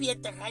can't be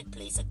at the right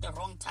place at the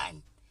wrong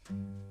time.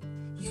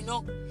 You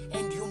know,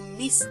 and you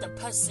miss the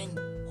person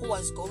who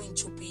was going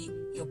to be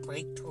your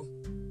breakthrough.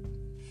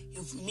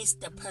 You've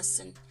missed the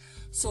person.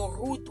 So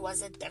Ruth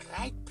was at the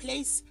right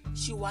place.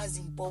 She was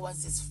in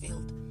Boaz's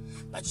field.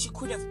 but she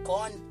could have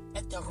gone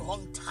at the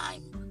wrong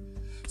time.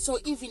 So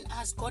even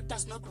us, God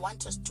does not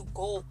want us to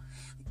go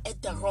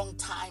at the wrong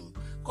time.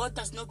 God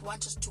does not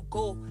want us to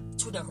go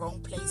to the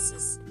wrong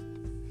places.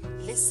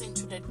 Listen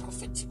to that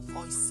prophetic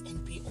voice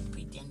and be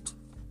obedient.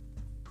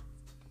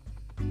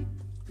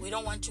 We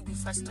don't want to be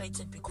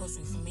frustrated because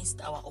we've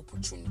missed our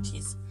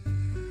opportunities.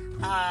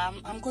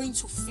 I'm going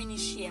to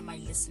finish here, my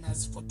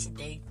listeners, for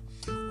today.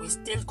 We're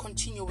still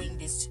continuing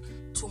this.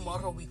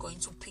 Tomorrow we're going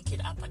to pick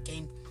it up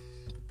again.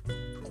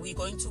 We're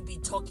going to be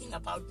talking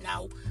about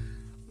now,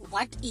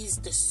 what is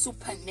the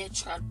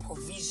supernatural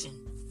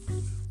provision?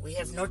 We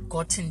have not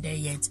gotten there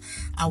yet.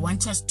 I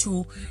want us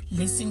to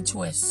listen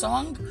to a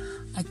song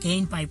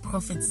again by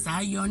Prophet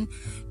Zion.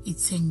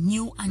 It's a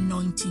new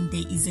anointing.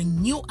 There is a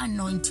new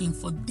anointing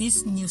for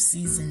this new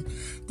season.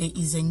 There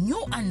is a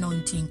new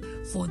anointing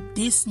for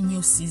this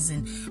new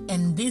season.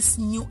 And this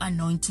new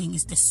anointing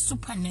is the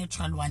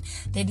supernatural one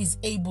that is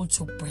able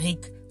to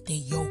break the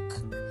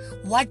yoke.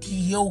 What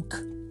yoke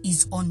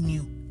is on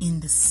you in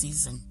this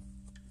season?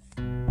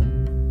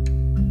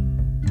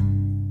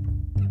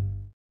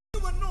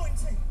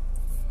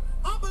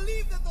 I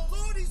believe that the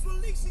Lord is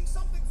releasing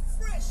something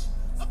fresh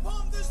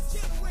upon this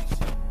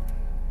generation.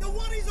 That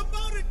what he's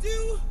about to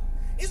do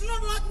is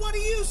not like what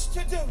he used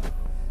to do.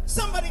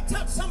 Somebody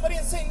touch somebody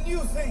and say, new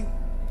thing.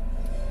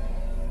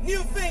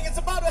 New thing. It's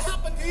about to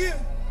happen to you.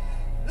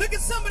 Look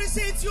at somebody,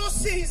 say, it's your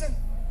season.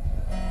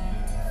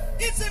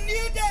 It's a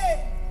new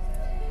day.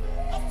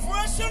 A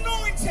fresh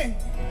anointing.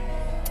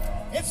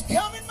 It's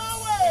coming my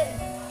way.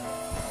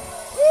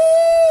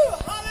 Woo!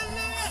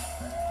 Hallelujah.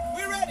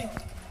 We're ready.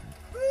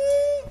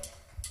 Woo!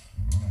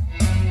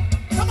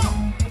 Come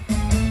on.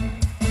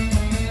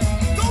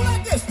 Go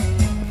like this.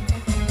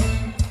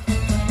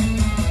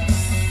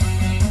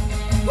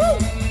 Woo!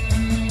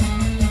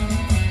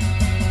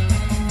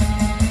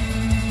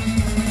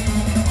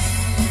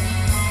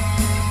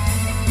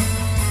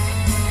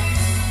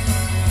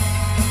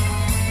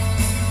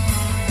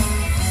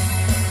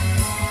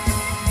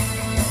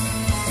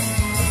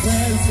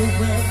 There's a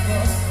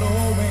river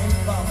flowing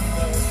from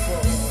the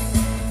throne.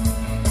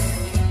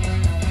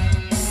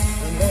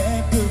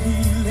 Let the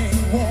healing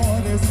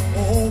waters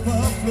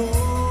overflow.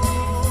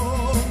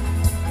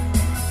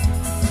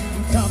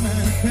 Come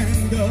and fan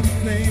the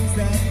flames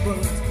that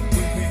burn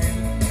within.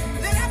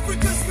 Let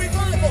Africa's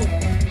revival.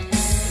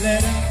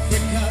 Let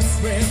Africa's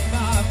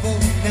revival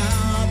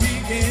now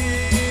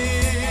begin.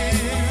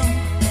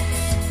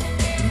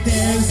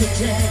 There's a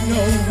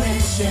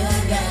generation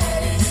that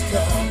is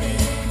coming.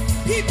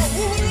 People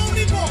who were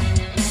only born.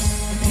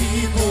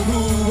 People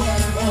who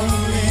were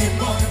only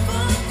born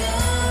for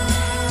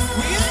God.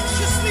 We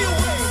anxiously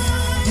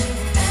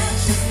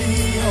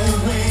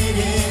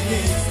awaiting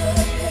His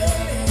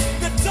appearing.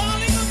 The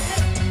darling of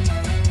heaven.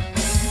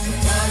 The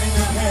darling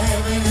of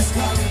heaven has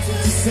come to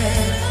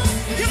set us.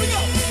 Here we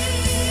go.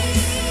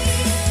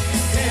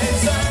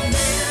 There's a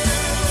new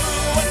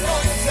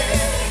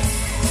anointing,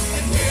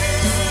 a new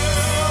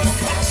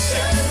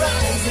passion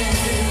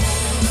rising.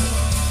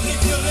 If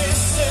you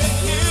listen,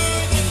 you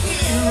can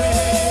hear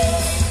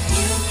it.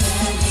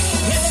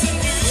 It's a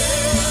new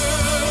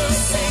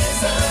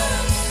season.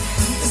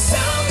 The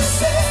sound of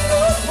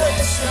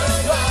celebration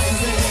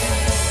rising,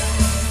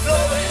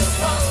 flowing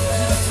from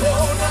the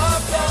throne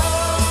of God.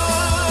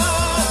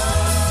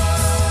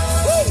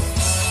 Woo!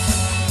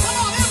 Come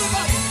on,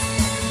 everybody.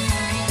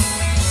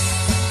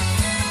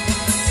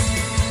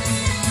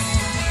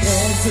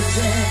 There's a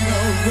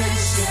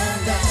generation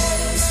that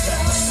is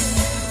coming.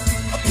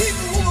 A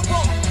people who were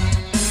born.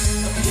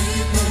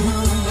 People who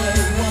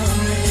were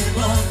only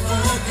born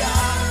for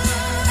God.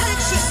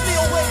 Anxiously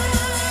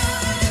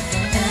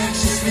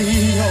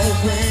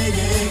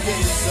awaiting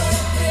His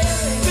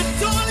appearing. The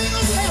dawning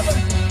of heaven.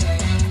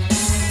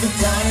 The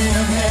dawning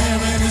of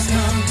heaven has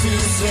come to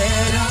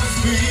set us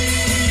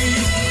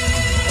free.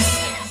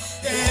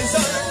 There's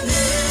a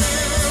new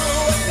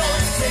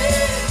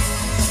anointing,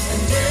 a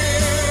new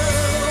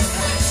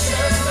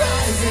passion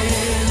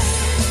rising.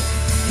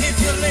 If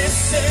you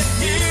listen,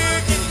 you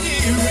can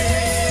hear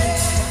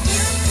it.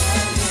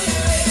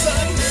 It's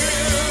a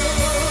new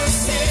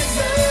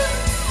season.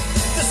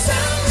 The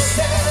sound of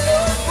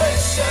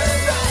celebration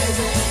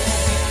rising,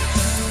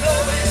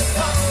 flowing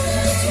from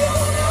the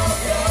throne of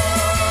God.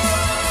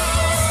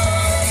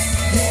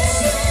 It's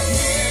a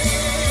new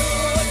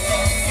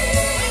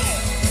anointing,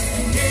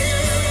 a new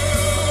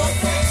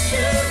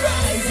passion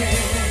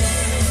rising.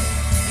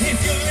 If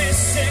you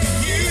listen,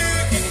 you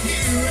can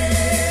hear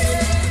it.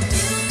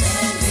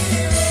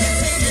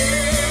 It's a new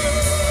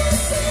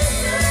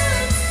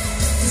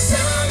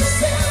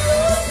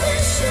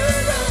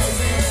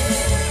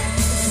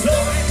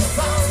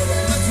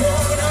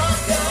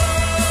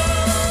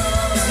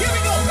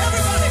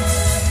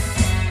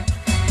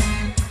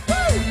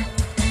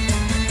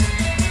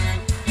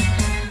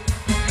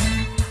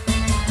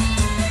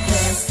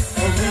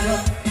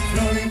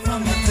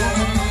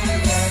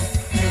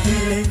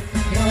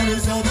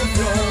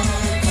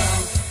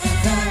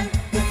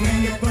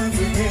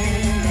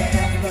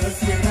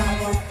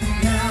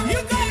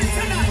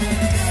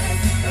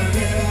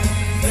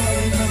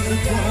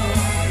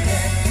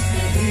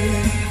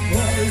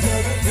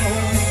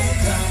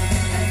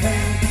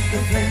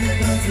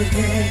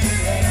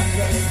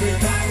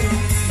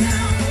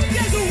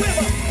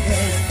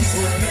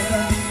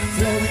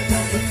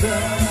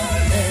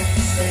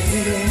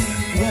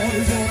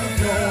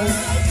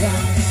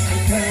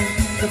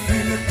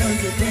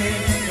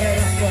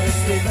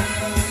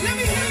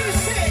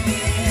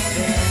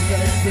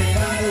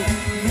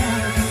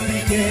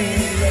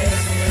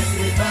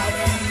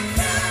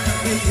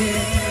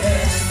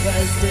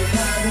Let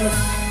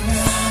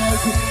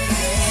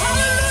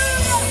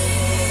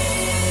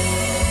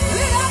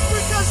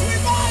Africa's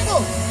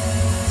revival,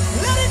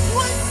 let it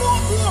bring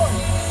forth, Lord,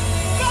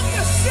 from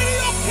the city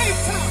of Cape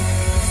Town.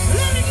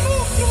 Let it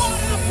move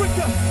throughout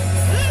Africa.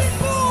 Let it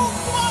move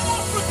throughout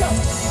Africa.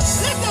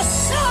 Let the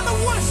sound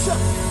of worship,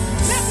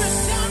 let the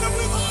sound of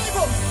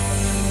revival,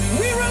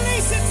 we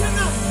release it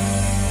tonight.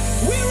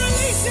 We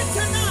release it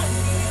tonight.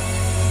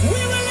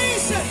 We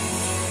release it.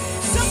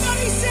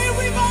 Somebody say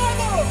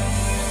revival.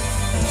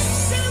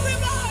 Say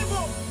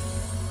revival.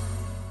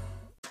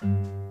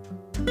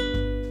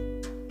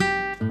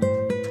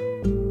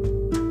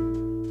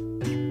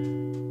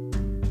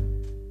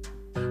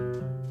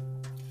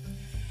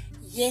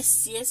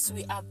 Yes,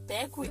 we are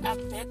back,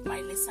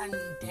 my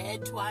listening.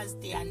 That was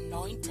the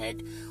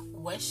anointed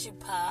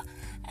worshiper,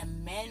 a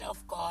man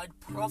of God,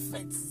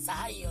 Prophet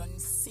Zion,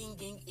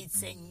 singing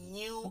It's a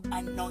New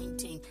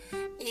Anointing.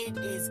 It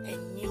is a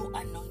new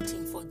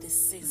anointing for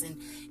this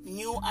season,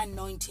 new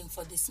anointing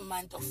for this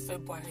month of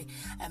February,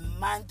 a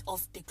month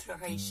of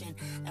declaration,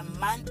 a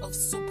month of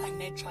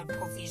supernatural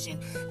provision,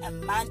 a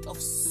month of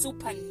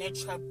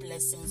supernatural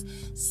blessings,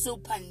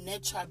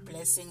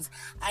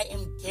 I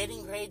am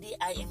getting ready.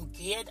 I am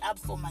geared up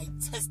for my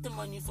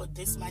testimony for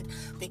this month,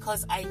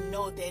 because I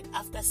know that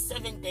after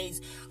 7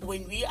 days,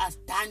 when we are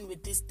done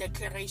with this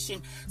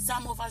declaration,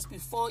 some of us,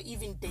 before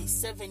even day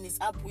 7 is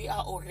up, we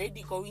are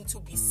already going to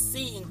be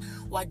seeing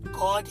what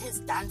God has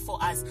done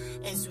for us,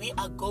 as we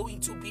are going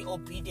to be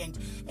obedient,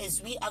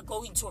 as we are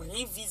going to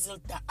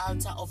revisit the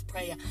altar of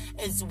prayer,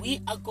 as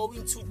we are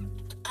going to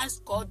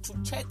ask God to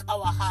check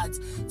our hearts,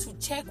 to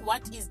check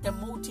what is the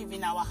motive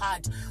in our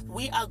heart.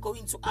 We are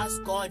going to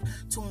ask God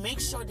to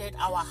make sure that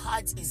our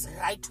heart is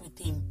right with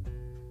Him.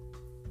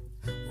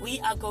 We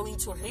are going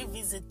to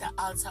revisit the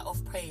altar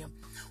of prayer.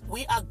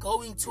 We are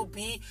going to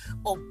be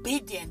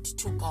obedient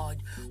to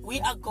God. We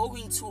are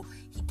going to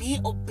be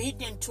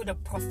obedient to the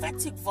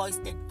prophetic voice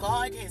that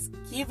God has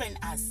given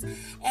us.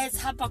 As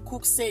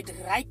Habakkuk said,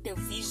 write the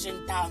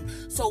vision down.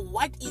 So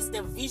what is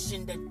the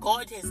vision that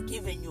God has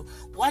given you?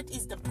 What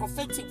is the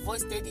prophetic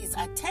voice that is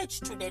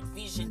attached to that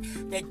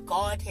vision that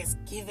God has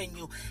given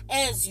you?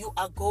 As you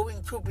are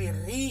going to be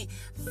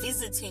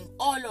revisiting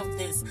all of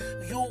this,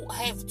 you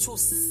have to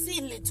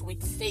seal it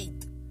with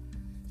faith.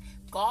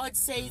 God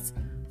says,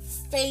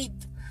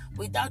 faith.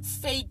 Without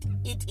faith,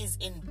 it is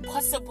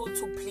impossible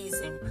to please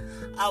Him.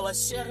 I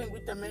was sharing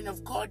with the man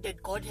of God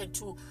that God had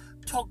to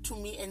talk to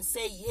me and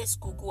say, yes,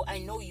 Gugu, I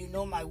know you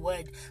know my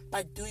word,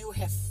 but do you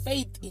have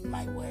faith in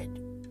my word?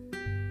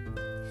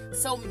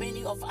 So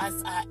many of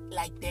us are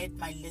like that,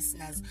 my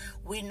listeners.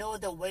 We know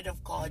the word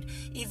of God.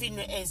 Even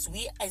as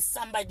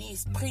somebody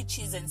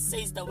preaches and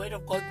says the word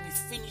of God, we're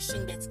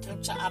finishing that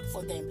scripture up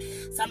for them.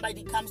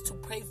 Somebody comes to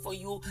pray for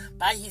you,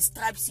 by his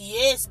stripes,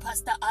 yes,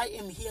 Pastor, I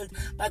am healed.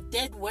 But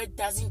that word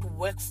doesn't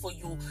work for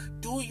you.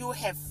 Do you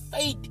have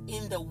faith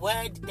in the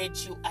word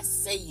that you are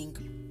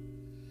saying?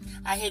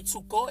 I had to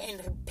go and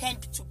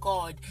repent to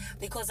God,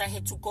 because I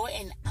had to go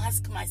and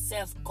ask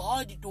myself,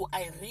 God, do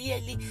I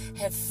really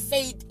have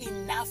faith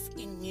enough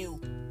in you?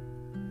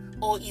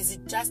 Or is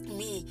it just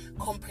me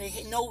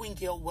knowing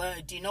your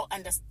word,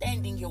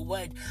 understanding your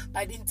word?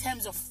 But in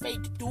terms of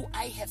faith, do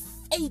I have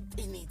faith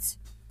in it?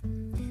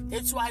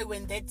 That's why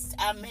when that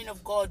man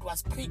of God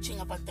was preaching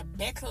about the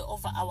battle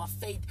over our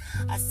faith,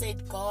 I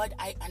said, God,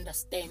 I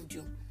understand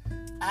you.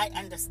 I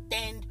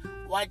understand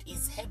what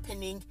is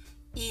happening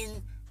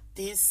in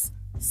this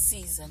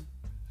season.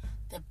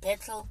 The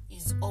battle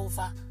is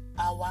over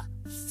our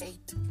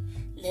faith.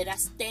 Let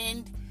us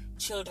stand,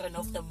 children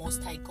of the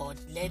Most High God.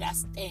 Let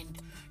us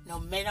stand no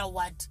matter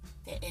what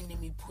the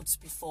enemy puts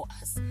before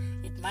us.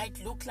 It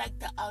might look like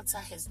the altar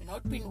has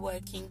not been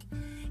working.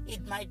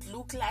 It might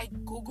look like,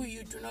 Gugu,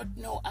 you do not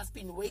know, I've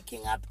been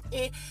waking up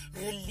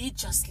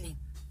religiously.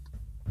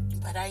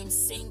 But I am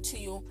saying to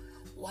you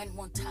one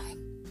more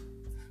time,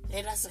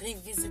 let us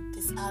revisit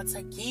this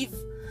altar. Give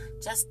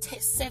just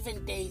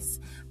 7 days.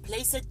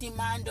 Place a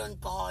demand on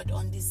God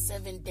on these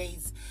 7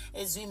 days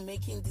as we're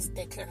making this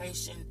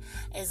declaration.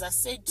 As I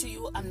said to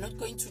you, I'm not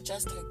going to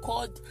just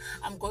record.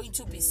 I'm going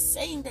to be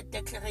saying the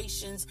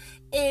declarations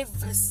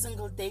every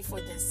single day for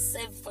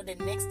the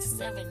next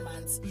 7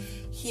 months.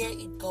 Here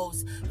it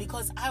goes.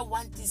 Because I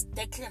want these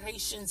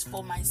declarations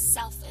for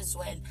myself as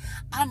well.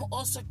 I'm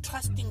also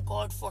trusting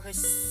God for a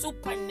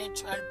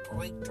supernatural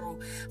breakthrough,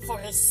 for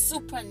a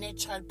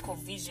supernatural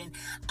provision.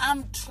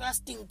 I'm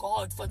trusting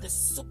God for the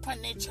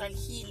supernatural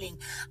healing.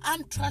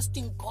 I'm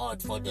trusting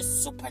God for the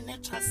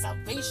supernatural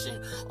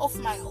salvation of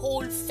my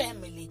whole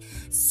family,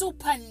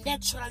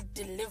 supernatural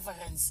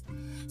deliverance.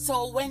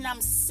 So when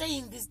I'm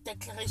saying these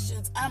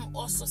declarations, I'm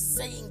also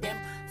saying them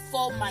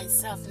for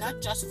myself,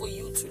 not just for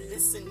you to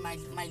listen, my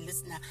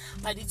listener,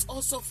 but it's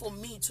also for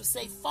me to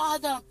say,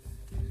 Father,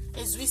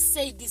 as we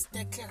say these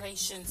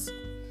declarations,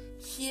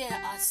 hear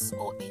us,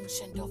 O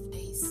Ancient of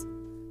Days.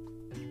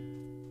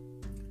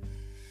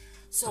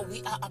 So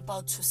we are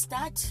about to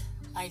start.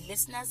 My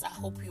listeners, I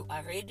hope you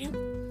are ready.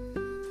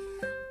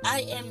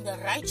 I am the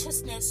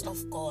righteousness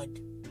of God.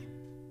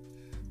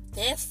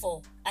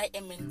 Therefore, I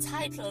am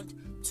entitled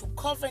to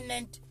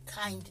covenant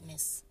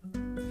kindness.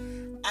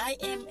 I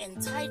am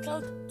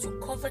entitled to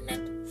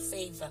covenant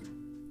favor.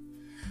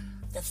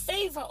 The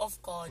favor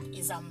of God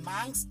is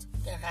amongst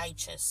the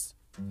righteous.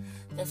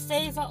 The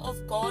favor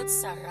of God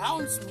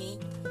surrounds the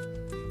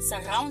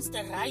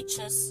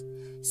righteous,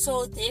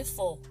 so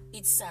therefore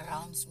it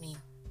surrounds me.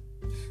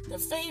 The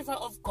favor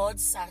of God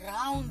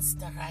surrounds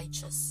the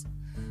righteous,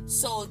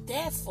 so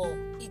therefore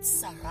it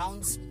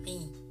surrounds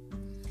me.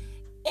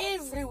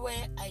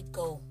 Everywhere I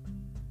go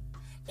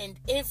and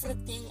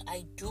everything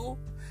I do,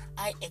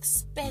 I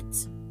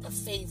expect the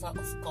favor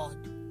of God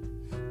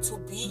to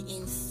be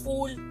in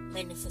full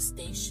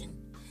manifestation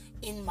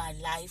in my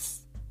life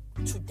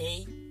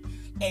today,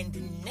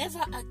 and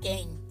never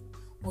again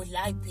will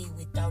I be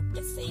without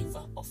the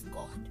favor of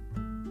God.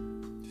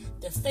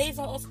 The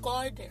favor of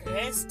God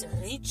rests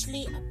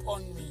richly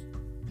upon me.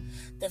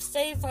 The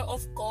favor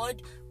of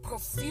God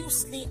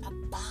profusely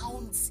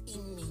abounds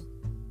in me.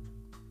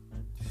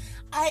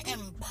 I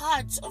am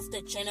part of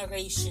the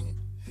generation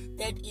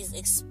that is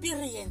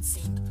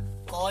experiencing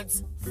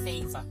God's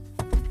favor.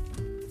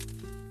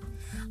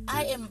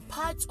 I am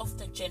part of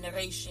the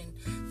generation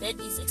that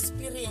is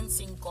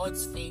experiencing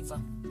God's favor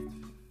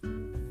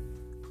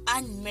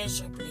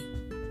unmeasurably,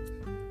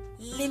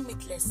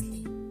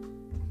 limitlessly,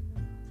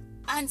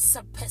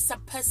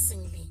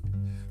 unsurpassingly.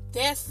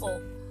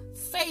 Therefore,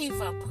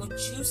 favor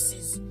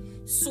produces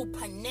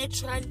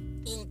supernatural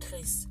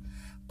increase,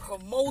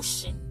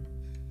 promotion,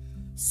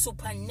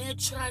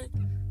 supernatural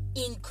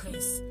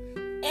increase,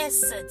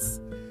 assets,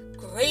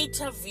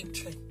 greater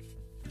victory,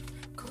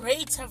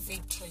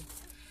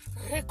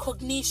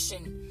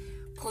 recognition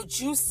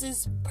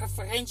produces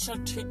preferential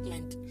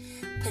treatment,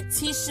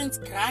 petitions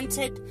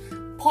granted,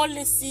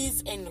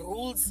 policies and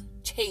rules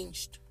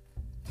changed,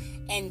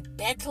 and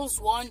battles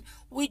won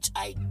which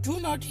I do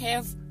not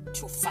have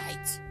to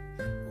fight.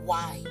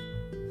 Why?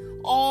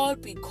 All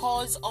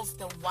because of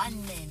the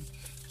one man,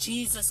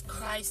 Jesus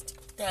Christ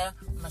the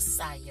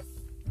Messiah.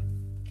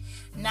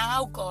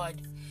 Now,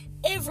 God,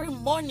 every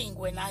morning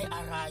when I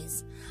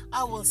arise,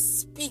 I will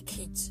speak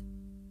it.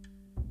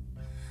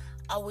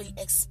 I will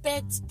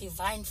expect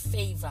divine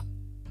favor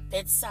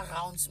that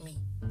surrounds me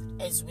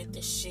as with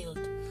a shield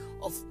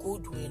of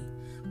goodwill,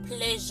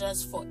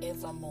 pleasures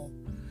forevermore.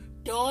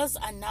 Doors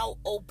are now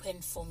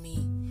open for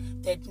me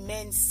that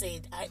men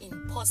said are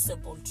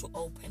impossible to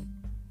open.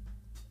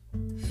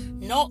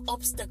 No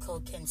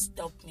obstacle can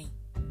stop me.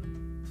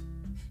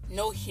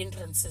 No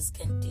hindrances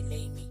can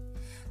delay me.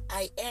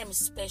 I am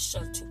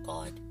special to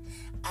God.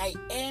 I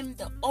am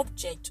the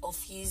object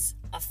of His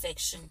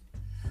affection,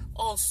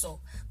 also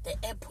the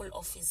apple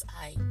of His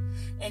eye.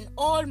 And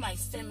all my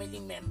family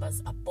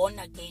members are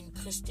born-again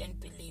Christian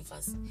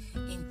believers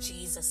in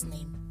Jesus'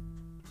 name.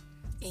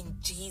 In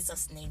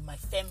Jesus' name, my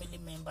family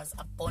members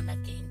are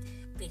born-again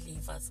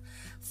believers.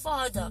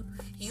 Father,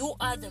 you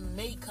are the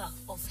maker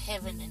of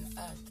heaven and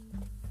earth.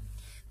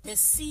 The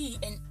sea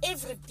and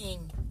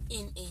everything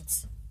in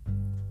it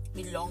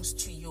belongs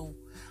to you,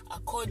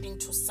 according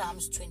to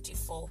Psalms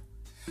 24.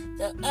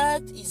 The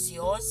earth is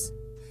yours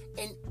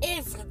and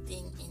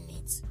everything in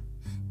it,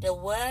 the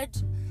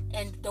world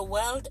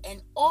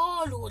and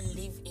all who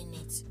live in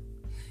it.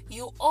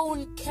 You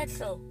own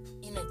cattle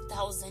in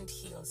 1,000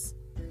 hills.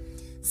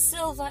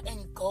 Silver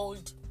and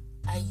gold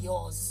are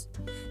yours.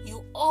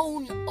 You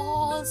own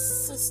all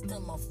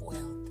system of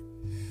wealth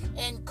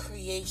and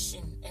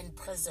creation and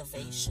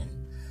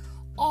preservation.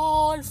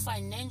 All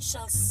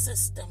financial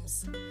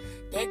systems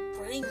that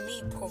bring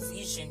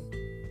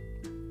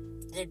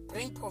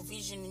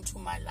provision into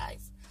my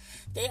life,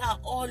 they are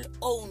all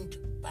owned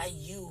by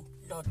you,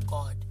 Lord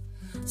God.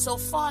 So,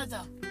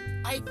 Father,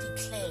 I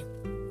declare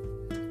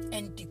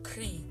and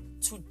decree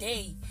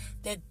today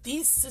that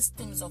these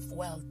systems of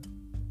wealth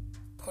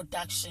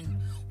production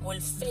will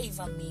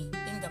favor me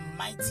in the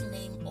mighty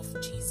name of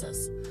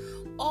Jesus.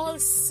 All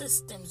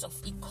systems of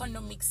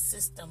economic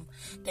system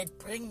that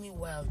bring me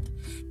wealth,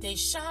 they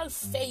shall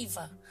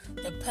favor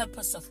the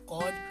purpose of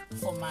God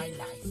for my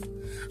life.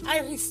 I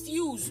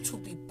refuse to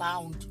be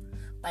bound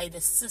by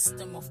the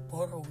system of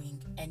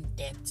borrowing and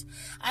debt.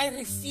 I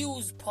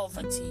refuse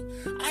poverty.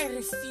 I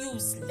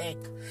refuse lack.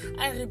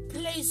 I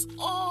replace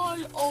all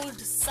old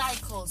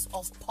cycles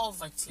of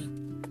poverty,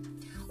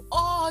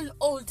 all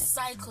old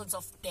cycles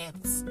of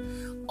debts,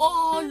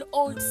 all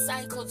old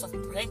cycles of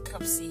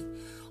bankruptcy,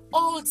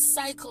 all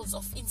cycles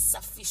of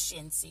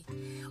insufficiency,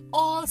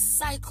 all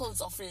cycles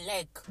of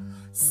lack,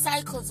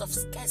 cycles of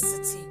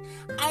scarcity.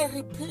 I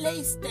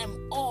replace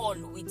them all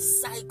with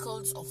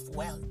cycles of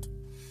wealth,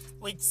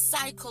 with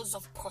cycles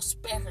of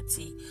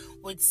prosperity,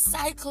 with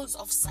cycles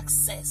of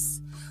success,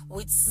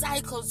 with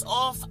cycles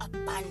of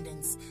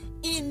abundance,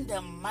 in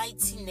the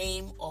mighty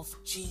name of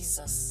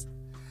Jesus.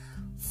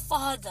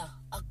 Father,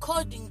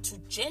 according to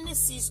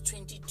Genesis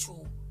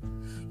 22,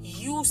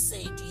 you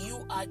said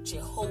you are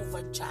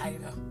Jehovah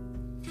Jireh,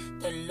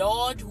 the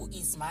Lord who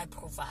is my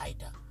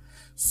provider.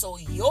 So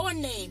your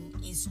name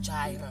is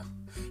Jireh.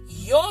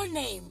 Your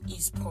name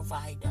is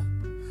provider.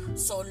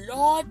 So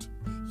Lord,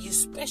 You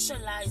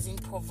specialize in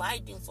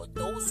providing for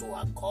those who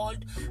are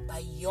called by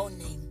your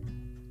name,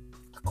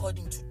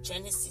 according to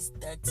Genesis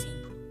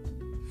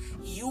 13.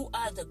 You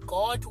are the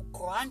God who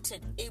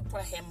granted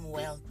Abraham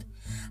wealth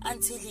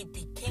until he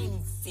became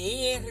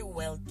very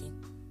wealthy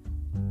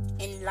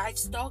in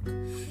livestock,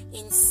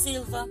 in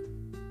silver,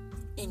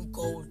 in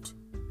gold.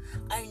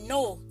 I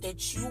know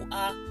that you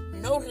are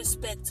no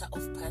respecter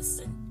of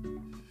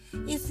person.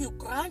 If you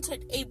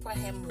granted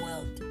Abraham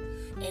wealth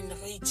and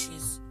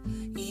riches,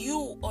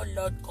 you, O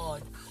Lord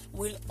God,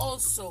 will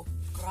also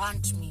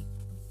grant me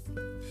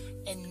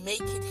and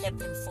make it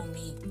happen for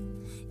me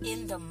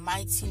in the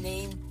mighty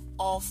name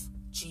of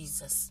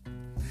Jesus.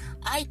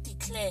 I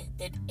declare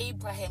that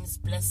Abraham's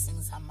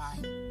blessings are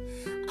mine.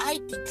 I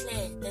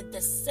declare that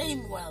the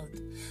same wealth,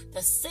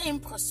 the same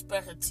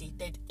prosperity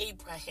that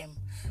Abraham,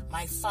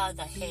 my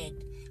father, had,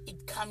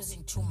 it comes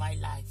into my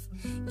life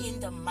in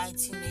the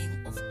mighty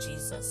name of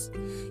Jesus.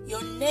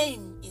 Your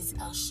name is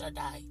El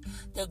Shaddai,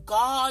 the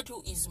God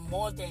who is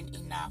more than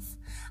enough.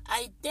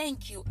 I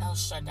thank you, El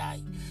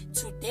Shaddai,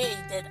 today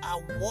that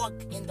I walk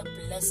in the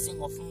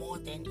blessing of more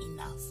than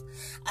enough.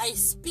 I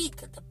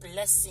speak the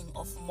blessing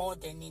of more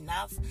than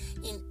enough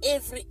in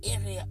every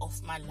area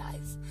of my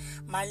life.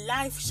 My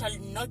life shall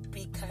not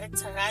be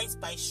characterized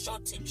by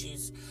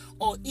shortages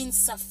or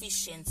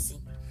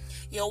insufficiency.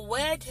 Your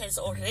word has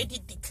already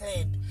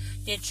declared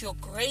that your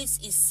grace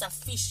is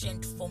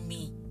sufficient for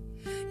me.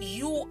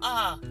 You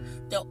are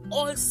the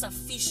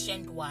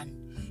all-sufficient one.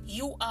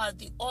 You are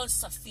the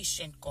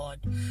all-sufficient God,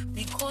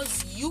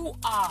 because you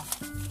are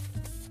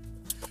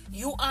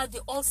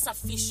the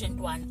all-sufficient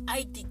one.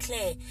 I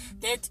declare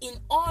that in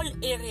all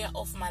area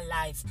of my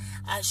life,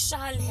 I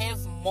shall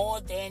have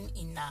more than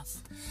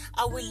enough.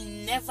 I will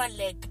never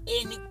lack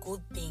any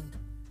good thing.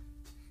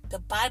 The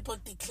Bible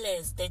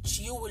declares that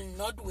you will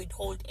not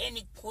withhold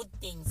any good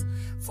things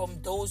from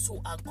those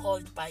who are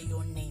called by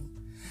your name.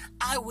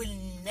 I will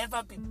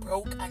never be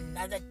broke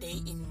another day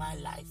in my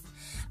life.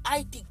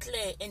 I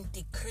declare and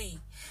decree,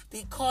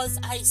 because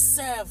I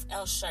serve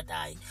El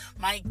Shaddai,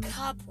 my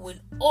cup will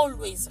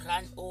always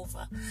run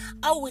over.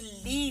 I will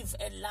live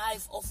a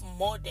life of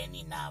more than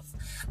enough.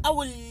 I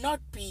will not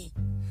be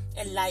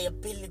a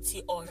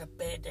liability or a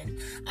burden.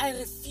 I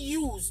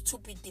refuse to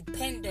be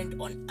dependent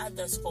on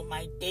others for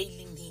my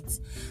daily needs,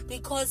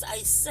 because I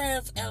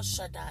serve El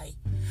Shaddai.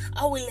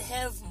 I will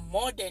have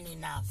more than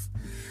enough.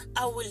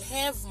 I will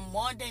have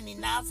more than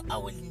enough. I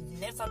will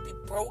never be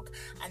broke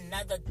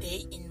another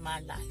day in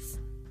my life.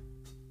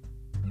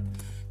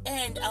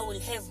 And I will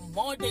have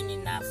more than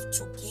enough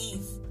to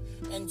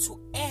give and to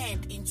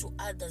add into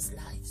others'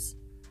 lives.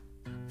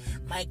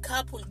 My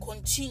cup will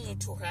continue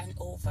to run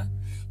over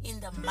in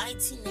the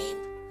mighty name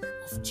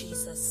of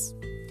Jesus.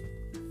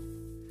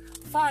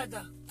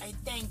 Father, I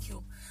thank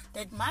you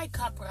that my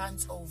cup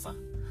runs over.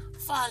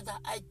 Father,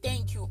 I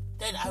thank you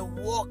that I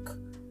walk,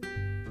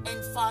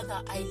 and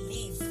Father, I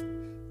live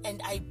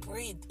and I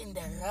breathe in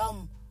the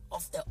realm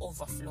of the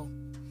overflow.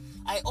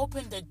 I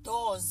open the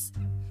doors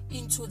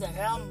into the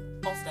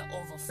realm of the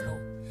overflow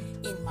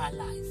in my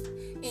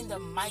life, in the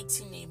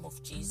mighty name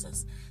of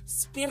Jesus.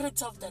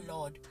 Spirit of the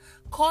Lord,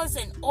 cause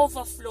an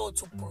overflow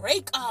to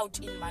break out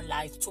in my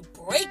life, to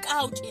break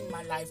out in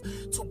my life,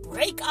 to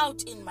break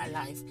out in my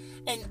life.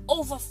 An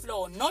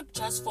overflow, not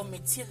just for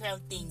material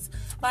things,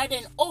 but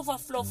an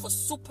overflow for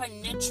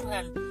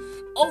supernatural,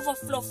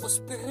 overflow for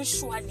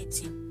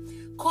spirituality.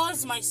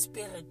 Cause my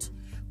spirit,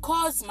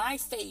 cause my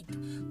faith,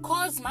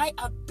 cause my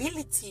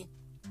ability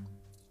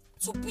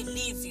to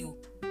believe you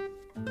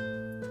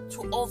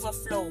to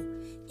overflow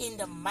in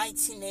the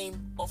mighty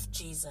name of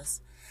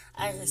Jesus.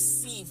 I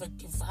receive a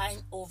divine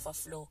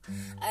overflow.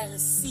 I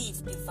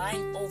receive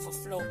divine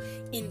overflow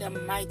in the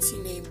mighty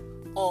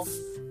name of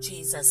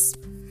Jesus.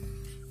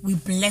 We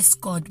bless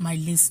God, my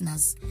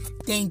listeners.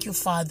 Thank you,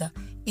 Father,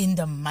 in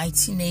the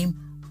mighty name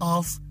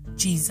of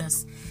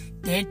Jesus.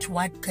 That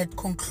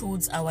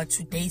concludes our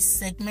today's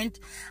segment.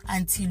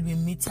 Until we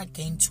meet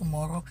again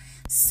tomorrow,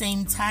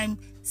 same time,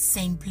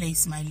 same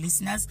place, my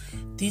listeners.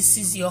 This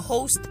is your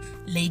host,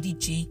 Lady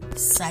G,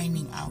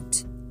 signing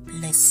out.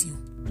 Bless you.